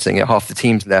implementing it. Half the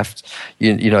team's left.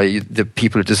 The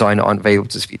people who design it aren't able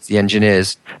to speak to the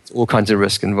engineers. There's all kinds of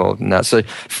risk involved in that. So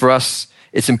for us,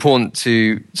 it's important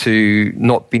to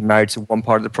not be married to one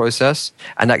part of the process,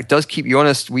 and that does keep you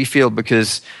honest, we feel,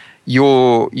 because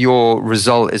your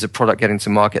result is a product getting to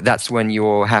market. That's when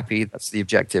you're happy. That's the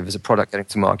objective, is a product getting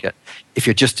to market. If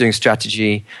you're just doing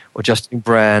strategy or just doing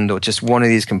brand or just one of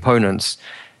these components,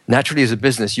 naturally as a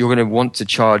business, you're going to want to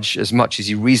charge as much as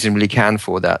you reasonably can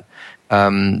for that.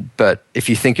 But if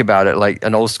you think about it like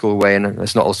an old school way, and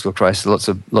it's not old school, Christ, lots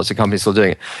of companies still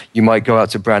doing it. You might go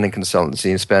out to branding consultancy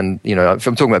and spend, you know, if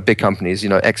I'm talking about big companies, you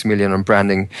know, X million on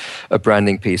a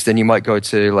branding piece. Then you might go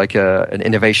to like an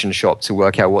innovation shop to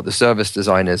work out what the service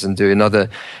design is, and do another,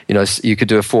 you know, you could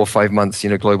do a 4 or 5 months, you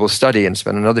know, global study and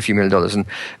spend another few $1 million,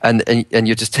 and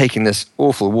you're just taking this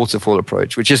awful waterfall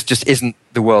approach, which just isn't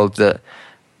the world that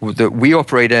we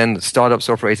operate in, that startups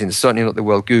operate in. It's certainly not the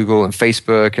world Google and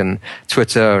Facebook and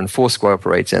Twitter and Foursquare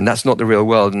operate in. That's not the real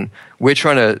world. And we're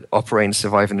trying to operate and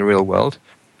survive in the real world.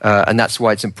 And that's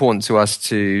why it's important to us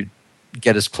to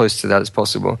get as close to that as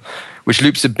possible, which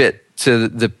loops a bit to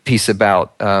the piece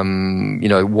about, you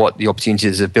know, what the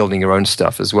opportunities of building your own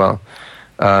stuff as well.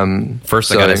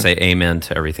 First, I got to say amen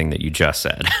to everything that you just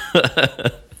said.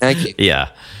 Thank you. Yeah.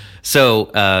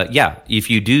 So if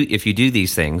you do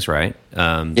these things, right?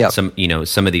 Some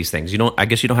of these things, I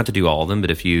guess you don't have to do all of them, but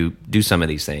if you do some of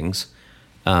these things,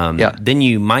 then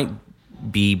you might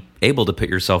be able to put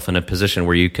yourself in a position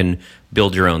where you can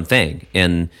build your own thing.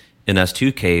 And in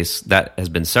S2 case, that has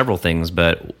been several things,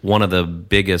 but one of the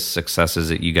biggest successes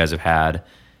that you guys have had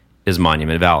is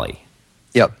Monument Valley.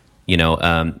 Yep. You know,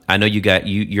 I know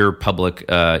you're public,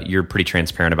 you're pretty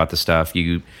transparent about the stuff.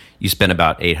 You spent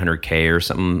about $800K or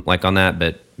something like on that,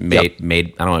 but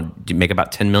made I don't know, did you make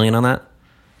about 10 million on that?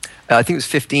 I think it was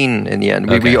 15 in the end.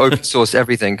 Okay. We open sourced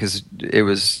everything because it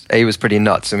was pretty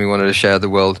nuts, and we wanted to share the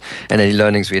world and any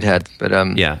learnings we'd had. But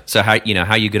yeah. So how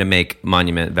are you going to make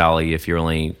Monument Valley if you're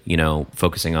only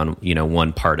focusing on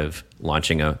one part of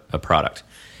launching a product?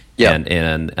 Yeah.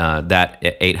 And that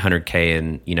 $800K,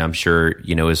 and I'm sure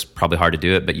is probably hard to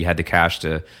do it, but you had the cash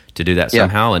to do that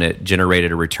somehow, and it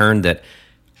generated a return that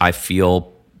I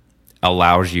feel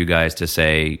allows you guys to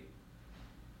say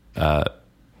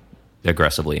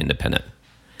aggressively independent.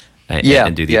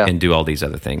 and do all these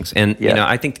other things. And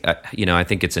I think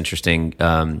it's interesting.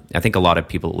 I think a lot of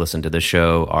people that listen to this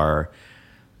show are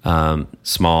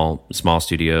small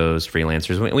studios,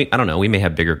 freelancers. I don't know. We may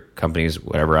have bigger companies,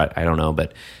 whatever. I don't know.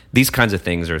 But these kinds of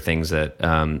things are things that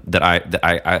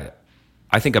I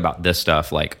think about this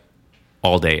stuff like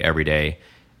all day, every day,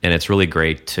 and it's really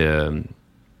great to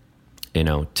be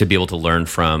able to learn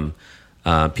from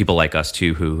people like us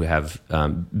too, who have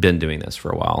been doing this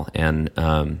for a while and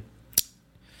are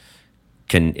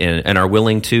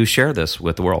willing to share this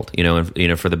with the world.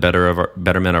 For the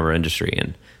betterment of our industry,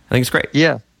 and I think it's great.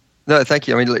 Yeah. No, thank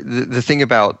you. I mean, the thing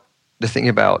about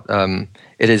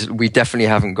it is we definitely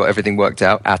haven't got everything worked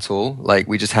out at all. Like,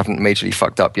 we just haven't majorly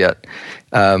fucked up yet.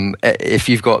 If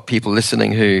you've got people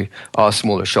listening who are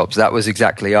smaller shops, that was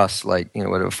exactly us. Like,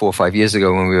 whatever, 4 or 5 years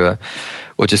ago when we were,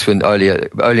 or just when early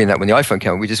in that, when the iPhone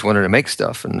came, we just wanted to make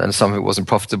stuff, and some of it wasn't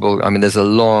profitable. I mean, there's a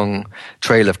long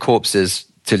trail of corpses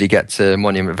till you get to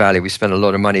Monument Valley. We spent a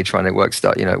lot of money trying to work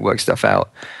stuff out.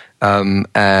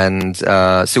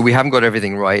 So we haven't got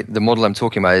everything right. The model I'm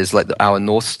talking about is like our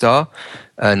North Star,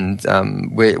 and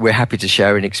we're happy to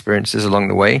share any experiences along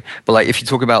the way. But like, if you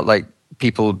talk about like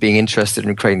people being interested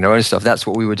in creating their own stuff, that's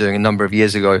what we were doing a number of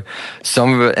years ago.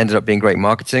 Some of it ended up being great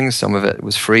marketing. Some of it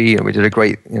was free, and we did a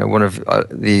great, one of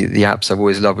the apps I've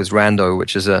always loved was Rando,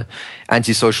 which is a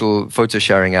anti-social photo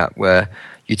sharing app where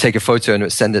you take a photo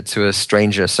and send it to a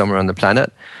stranger somewhere on the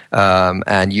planet,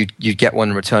 and you get one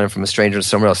in return from a stranger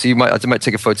somewhere else. So I might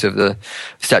take a photo of the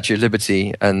Statue of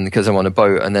Liberty, and because I'm on a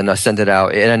boat, and then I send it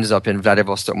out. It ends up in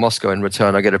Vladivostok, Moscow. In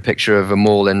return, I get a picture of a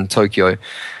mall in Tokyo.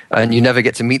 And you never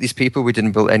get to meet these people. We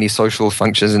didn't build any social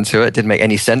functions into it. It didn't make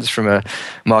any sense from a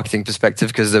marketing perspective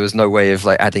because there was no way of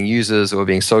like adding users or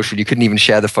being social. You couldn't even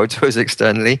share the photos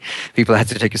externally. People had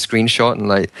to take a screenshot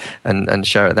and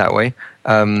share it that way.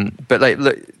 But like,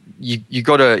 look, you've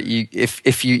got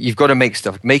to make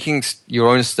stuff. Making your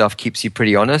own stuff keeps you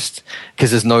pretty honest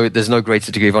because there's no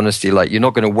greater degree of honesty. Like, you're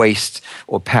not going to waste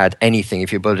or pad anything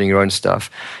if you're building your own stuff.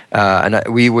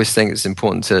 We always think it's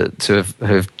important to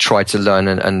have tried to learn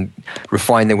and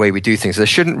refine the way we do things. There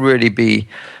shouldn't really be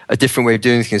a different way of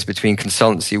doing things between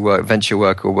consultancy work, venture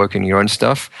work, or working your own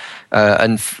stuff.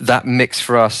 And that mix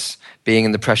for us, being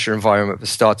in the pressure environment of a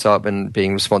startup and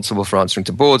being responsible for answering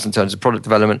to boards in terms of product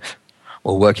development,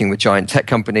 or working with giant tech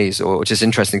companies, or just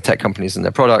interesting tech companies and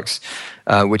their products,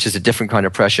 which is a different kind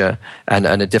of pressure and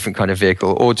a different kind of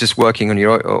vehicle, or just working on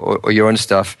your own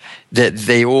stuff.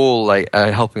 They all like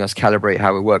are helping us calibrate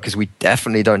how we work, because we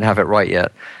definitely don't have it right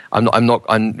yet. I'm not.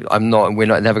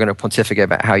 We're never going to pontificate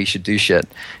about how you should do shit.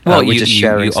 Well, we're just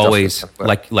sharing you always,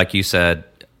 like you said,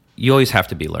 you always have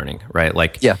to be learning, right?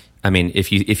 Like, yeah. I mean,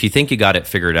 if you think you got it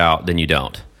figured out, then you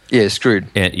don't. Yeah, screwed.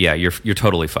 And yeah, you're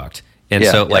totally fucked. And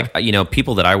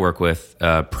people that I work with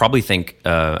probably think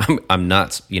I'm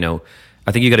nuts.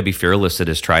 I think you got to be fearless to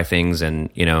just try things and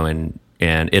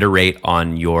iterate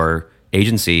on your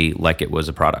agency like it was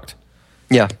a product.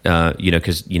 Yeah.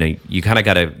 Because you kind of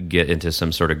got to get into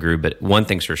some sort of groove. But one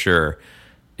thing's for sure,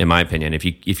 in my opinion,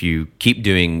 if you keep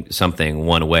doing something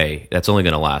one way, that's only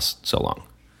going to last so long.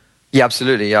 Yeah,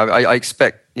 absolutely. I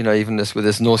expect, even with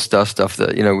this North Star stuff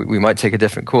that, we might take a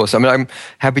different course. I mean, I'm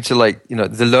happy to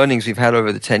the learnings we've had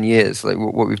over the 10 years, like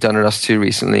what we've done at Us Too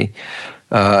recently,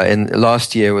 in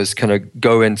last year was kind of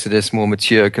go into this more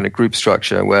mature kind of group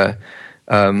structure where,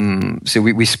 so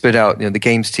we split out, the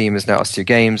games team is now Us Too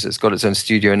Games. It's got its own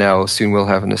studio now. Soon we'll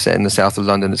have in the south of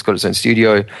London. It's got its own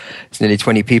studio. It's nearly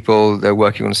 20 people. They're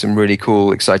working on some really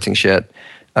cool, exciting shit.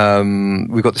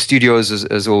 We've got the studios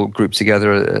as all grouped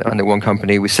together under one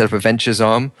company. We set up a ventures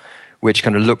arm, which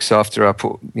kind of looks after our,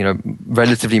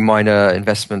 relatively minor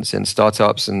investments in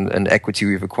startups and equity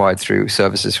we've acquired through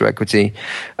services for equity,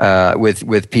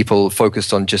 with people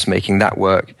focused on just making that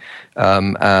work.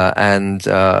 And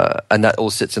that all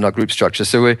sits in our group structure.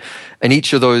 So and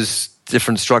each of those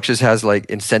different structures has like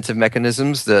incentive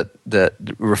mechanisms that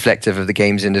reflective of the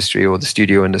games industry or the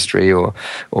studio industry or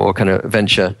kind of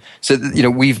venture. So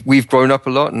we've grown up a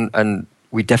lot and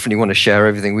we definitely want to share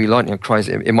everything we learn.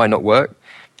 It might not work,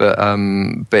 but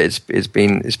it's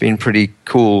been pretty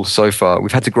cool so far.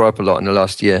 We've had to grow up a lot in the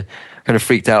last year. Kind of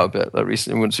freaked out a bit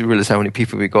recently once we realized how many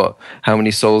people we got, how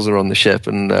many souls are on the ship,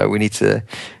 and we need to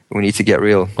get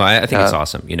real. Well, I think it's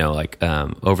awesome.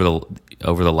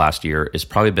 Over the last year, it's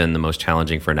probably been the most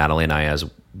challenging for Natalie and I as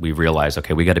we realized,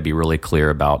 okay, we got to be really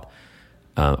clear about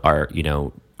our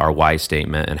why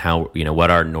statement and how,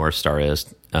 what our North Star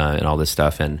is and all this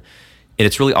stuff. And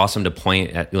it's really awesome to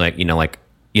point at I'm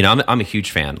a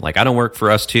huge fan. Like, I don't work for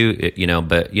Us Too,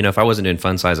 but if I wasn't doing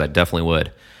Fun Size, I definitely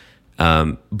would.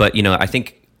 But I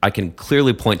think I can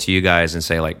clearly point to you guys and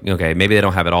say, like, okay, maybe they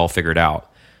don't have it all figured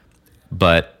out,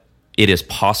 but it is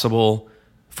possible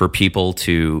for people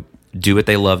to do what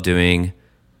they love doing,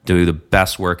 do the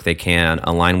best work they can,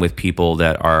 align with people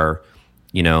that are,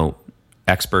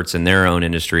 experts in their own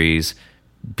industries,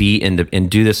 and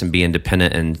do this and be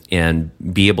independent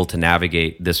and be able to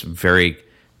navigate this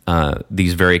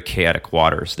these very chaotic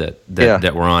waters that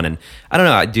we're on. And I don't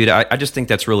know, dude, I just think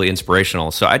that's really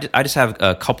inspirational. So I just have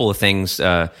a couple of things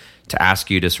to ask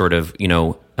you to sort of,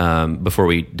 before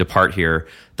we depart here.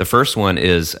 The first one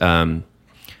is, how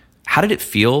did it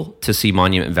feel to see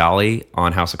Monument Valley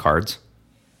on House of Cards?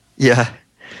 Yeah.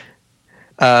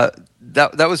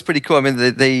 That was pretty cool. I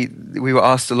mean, we were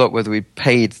asked a lot whether we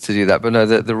paid to do that, but no,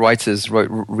 the writers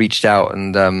reached out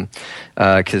and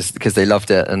because they loved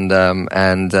it,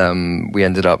 and we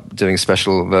ended up doing a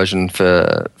special version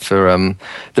for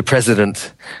the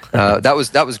president. That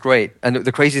was great. And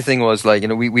the crazy thing was, like,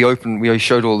 we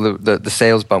showed all the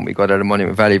sales bump we got out of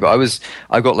Monument Valley, but I'm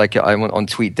on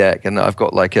TweetDeck, and I've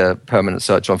got like a permanent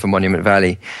search on for Monument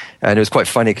Valley, and it was quite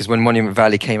funny because when Monument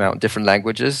Valley came out in different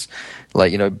languages,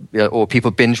 like, or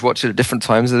people binge watch it at different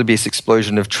times, there'd be this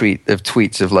explosion of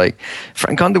tweets of like,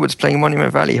 Frank Underwood's playing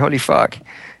Monument Valley, holy fuck.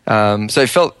 So it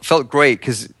felt great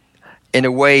because in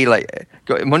a way, like,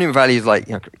 Monument Valley is like,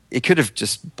 it could have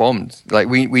just bombed. Like,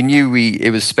 we knew it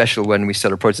was special when we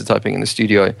started prototyping in the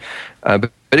studio,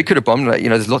 but it could have bombed. Like,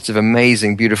 there's lots of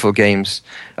amazing, beautiful games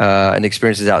and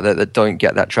experiences out there that don't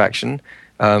get that traction.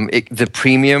 The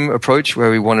premium approach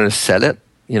where we wanted to sell it,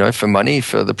 for money,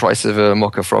 for the price of a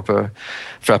mocha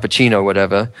frappuccino or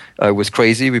whatever, was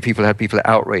crazy. Had people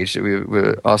outraged that we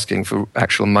were asking for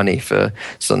actual money for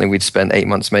something we'd spent 8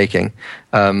 months making.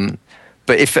 But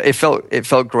it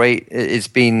felt great. It's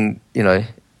been,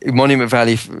 Monument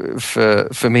Valley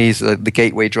for me is the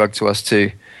gateway drug to us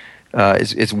too.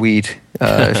 It's weed,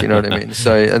 if you know what I mean.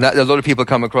 So, and a lot of people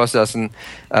come across us and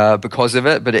because of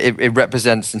it, but it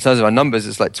represents, in terms of our numbers,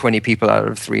 it's like 20 people out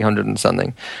of 300 and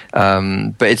something.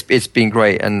 But it's been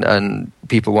great, and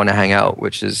people want to hang out,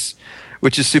 which is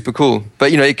super cool.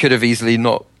 But it could have easily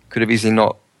not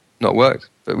worked.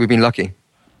 But we've been lucky.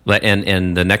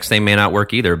 And the next thing may not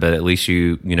work either. But at least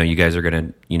you guys are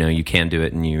gonna you can do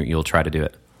it, and you'll try to do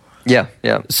it. Yeah.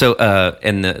 So,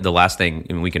 and the last thing,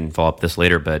 and we can follow up this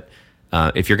later, but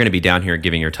if you're going to be down here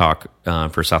giving your talk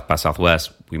for South by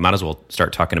Southwest, we might as well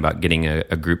start talking about getting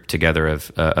a group together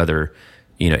of other,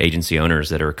 agency owners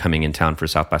that are coming in town for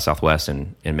South by Southwest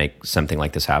and make something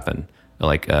like this happen,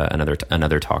 like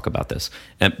another talk about this.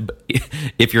 And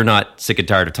if you're not sick and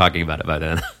tired of talking about it by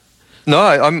then. No,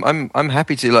 I'm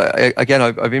happy to. Like, again,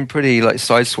 I've been pretty like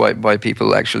sideswiped by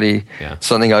people. Actually,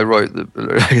 something I wrote,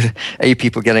 8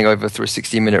 people getting over through a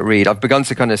 60-minute read. I've begun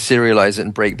to kind of serialize it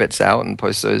and break bits out and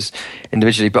post those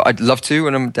individually. But I'd love to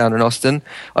when I'm down in Austin.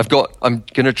 I'm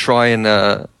going to try and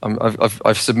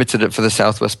I've submitted it for the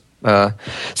Southwest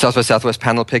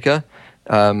panel picker.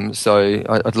 So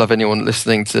I'd love anyone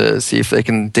listening to see if they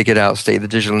can dig it out, State of the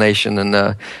Digital Nation,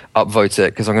 and upvote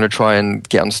it, because I'm going to try and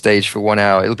get on stage for 1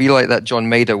 hour. It'll be like that John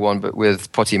Mader one, but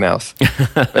with potty mouth,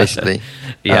 basically.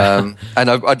 And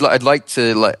I'd like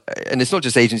to, like, and it's not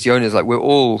just agency owners, like, we're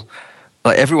all,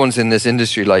 like, everyone's in this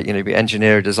industry, like, be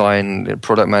engineer, design,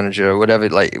 product manager, or whatever.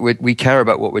 Like, we care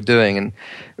about what we're doing, and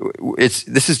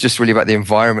this is just really about the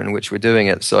environment in which we're doing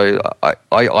it. So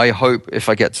I hope if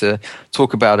I get to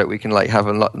talk about it, we can like have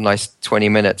a nice 20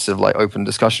 minutes of like open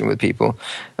discussion with people,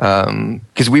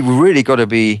 because we've really got to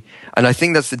be. And I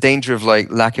think that's the danger of like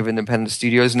lack of independent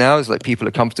studios now, is like people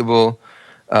are comfortable,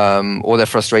 or they're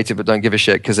frustrated but don't give a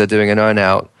shit because they're doing an earn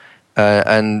out.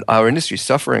 And our industry is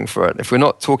suffering for it. If we're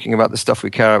not talking about the stuff we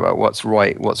care about, what's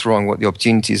right, what's wrong, what the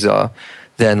opportunities are,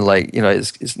 then like,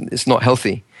 it's not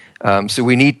healthy. So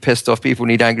we need pissed off people,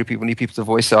 we need angry people, we need people to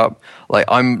voice up. Like,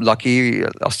 I'm lucky,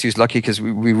 us two's lucky, because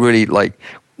we really like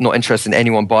not interested in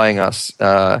anyone buying us,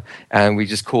 and we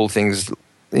just call things,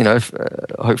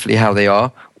 hopefully how they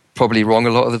are. Probably wrong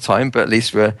a lot of the time, but at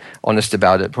least we're honest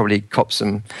about it. Probably cop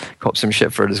some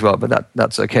shit for it as well, but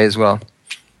that's okay as well.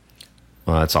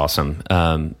 Well, that's awesome.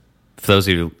 For those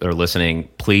of you who are listening,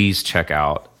 please check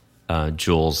out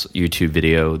Jules' YouTube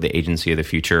video, "The Agency of the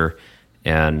Future,"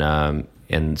 and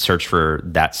search for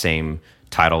that same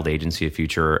title, "The Agency of the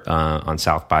Future," on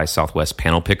South by Southwest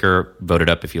Panel Picker. Vote it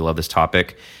up if you love this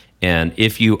topic. And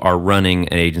if you are running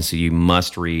an agency, you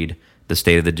must read "The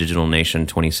State of the Digital Nation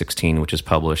 2016," which is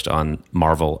published on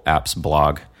Marvel Apps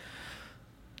blog.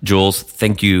 Jules,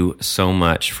 thank you so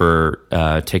much for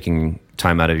taking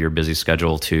time out of your busy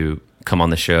schedule to come on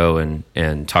the show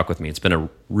and talk with me. It's been a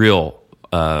real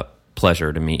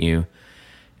pleasure to meet you.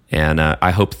 And I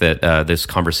hope that this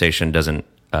conversation doesn't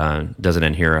doesn't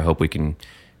end here. I hope we can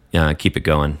keep it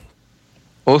going.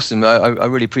 Awesome. I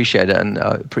really appreciate it, and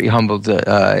pretty humbled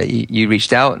that you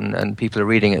reached out and people are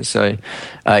reading it. So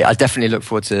I definitely look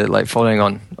forward to following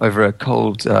on over a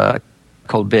cold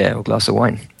beer or glass of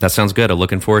wine. That sounds good. I'm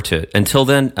looking forward to it. Until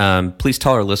then, please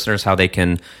tell our listeners how they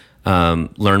can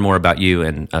learn more about you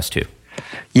and Us Two.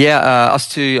 Yeah, Us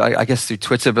Two, I guess through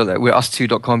Twitter, but we're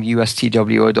us2.com,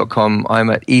 ustwo.com. I'm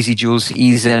at Easy Jules,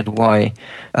 EZY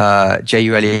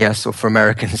JULES, or for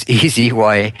Americans,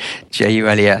 EZY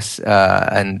JULES.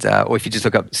 Or if you just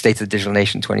look up State of the Digital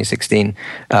Nation 2016,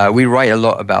 we write a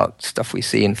lot about stuff we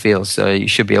see and feel, so you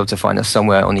should be able to find us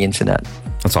somewhere on the internet.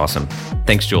 That's awesome.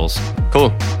 Thanks, Jules.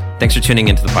 Cool. Thanks for tuning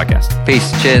into the podcast. Peace.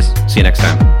 Cheers. See you next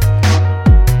time.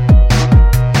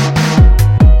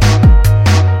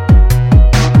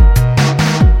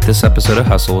 This episode of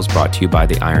Hustle is brought to you by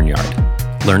The Iron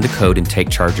Yard. Learn to code and take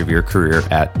charge of your career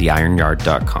at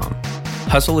theironyard.com.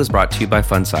 Hustle is brought to you by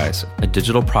FunSize, a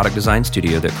digital product design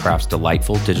studio that crafts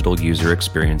delightful digital user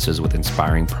experiences with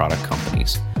inspiring product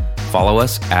companies. Follow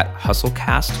us at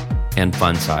HustleCast and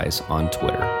FunSize on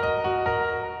Twitter.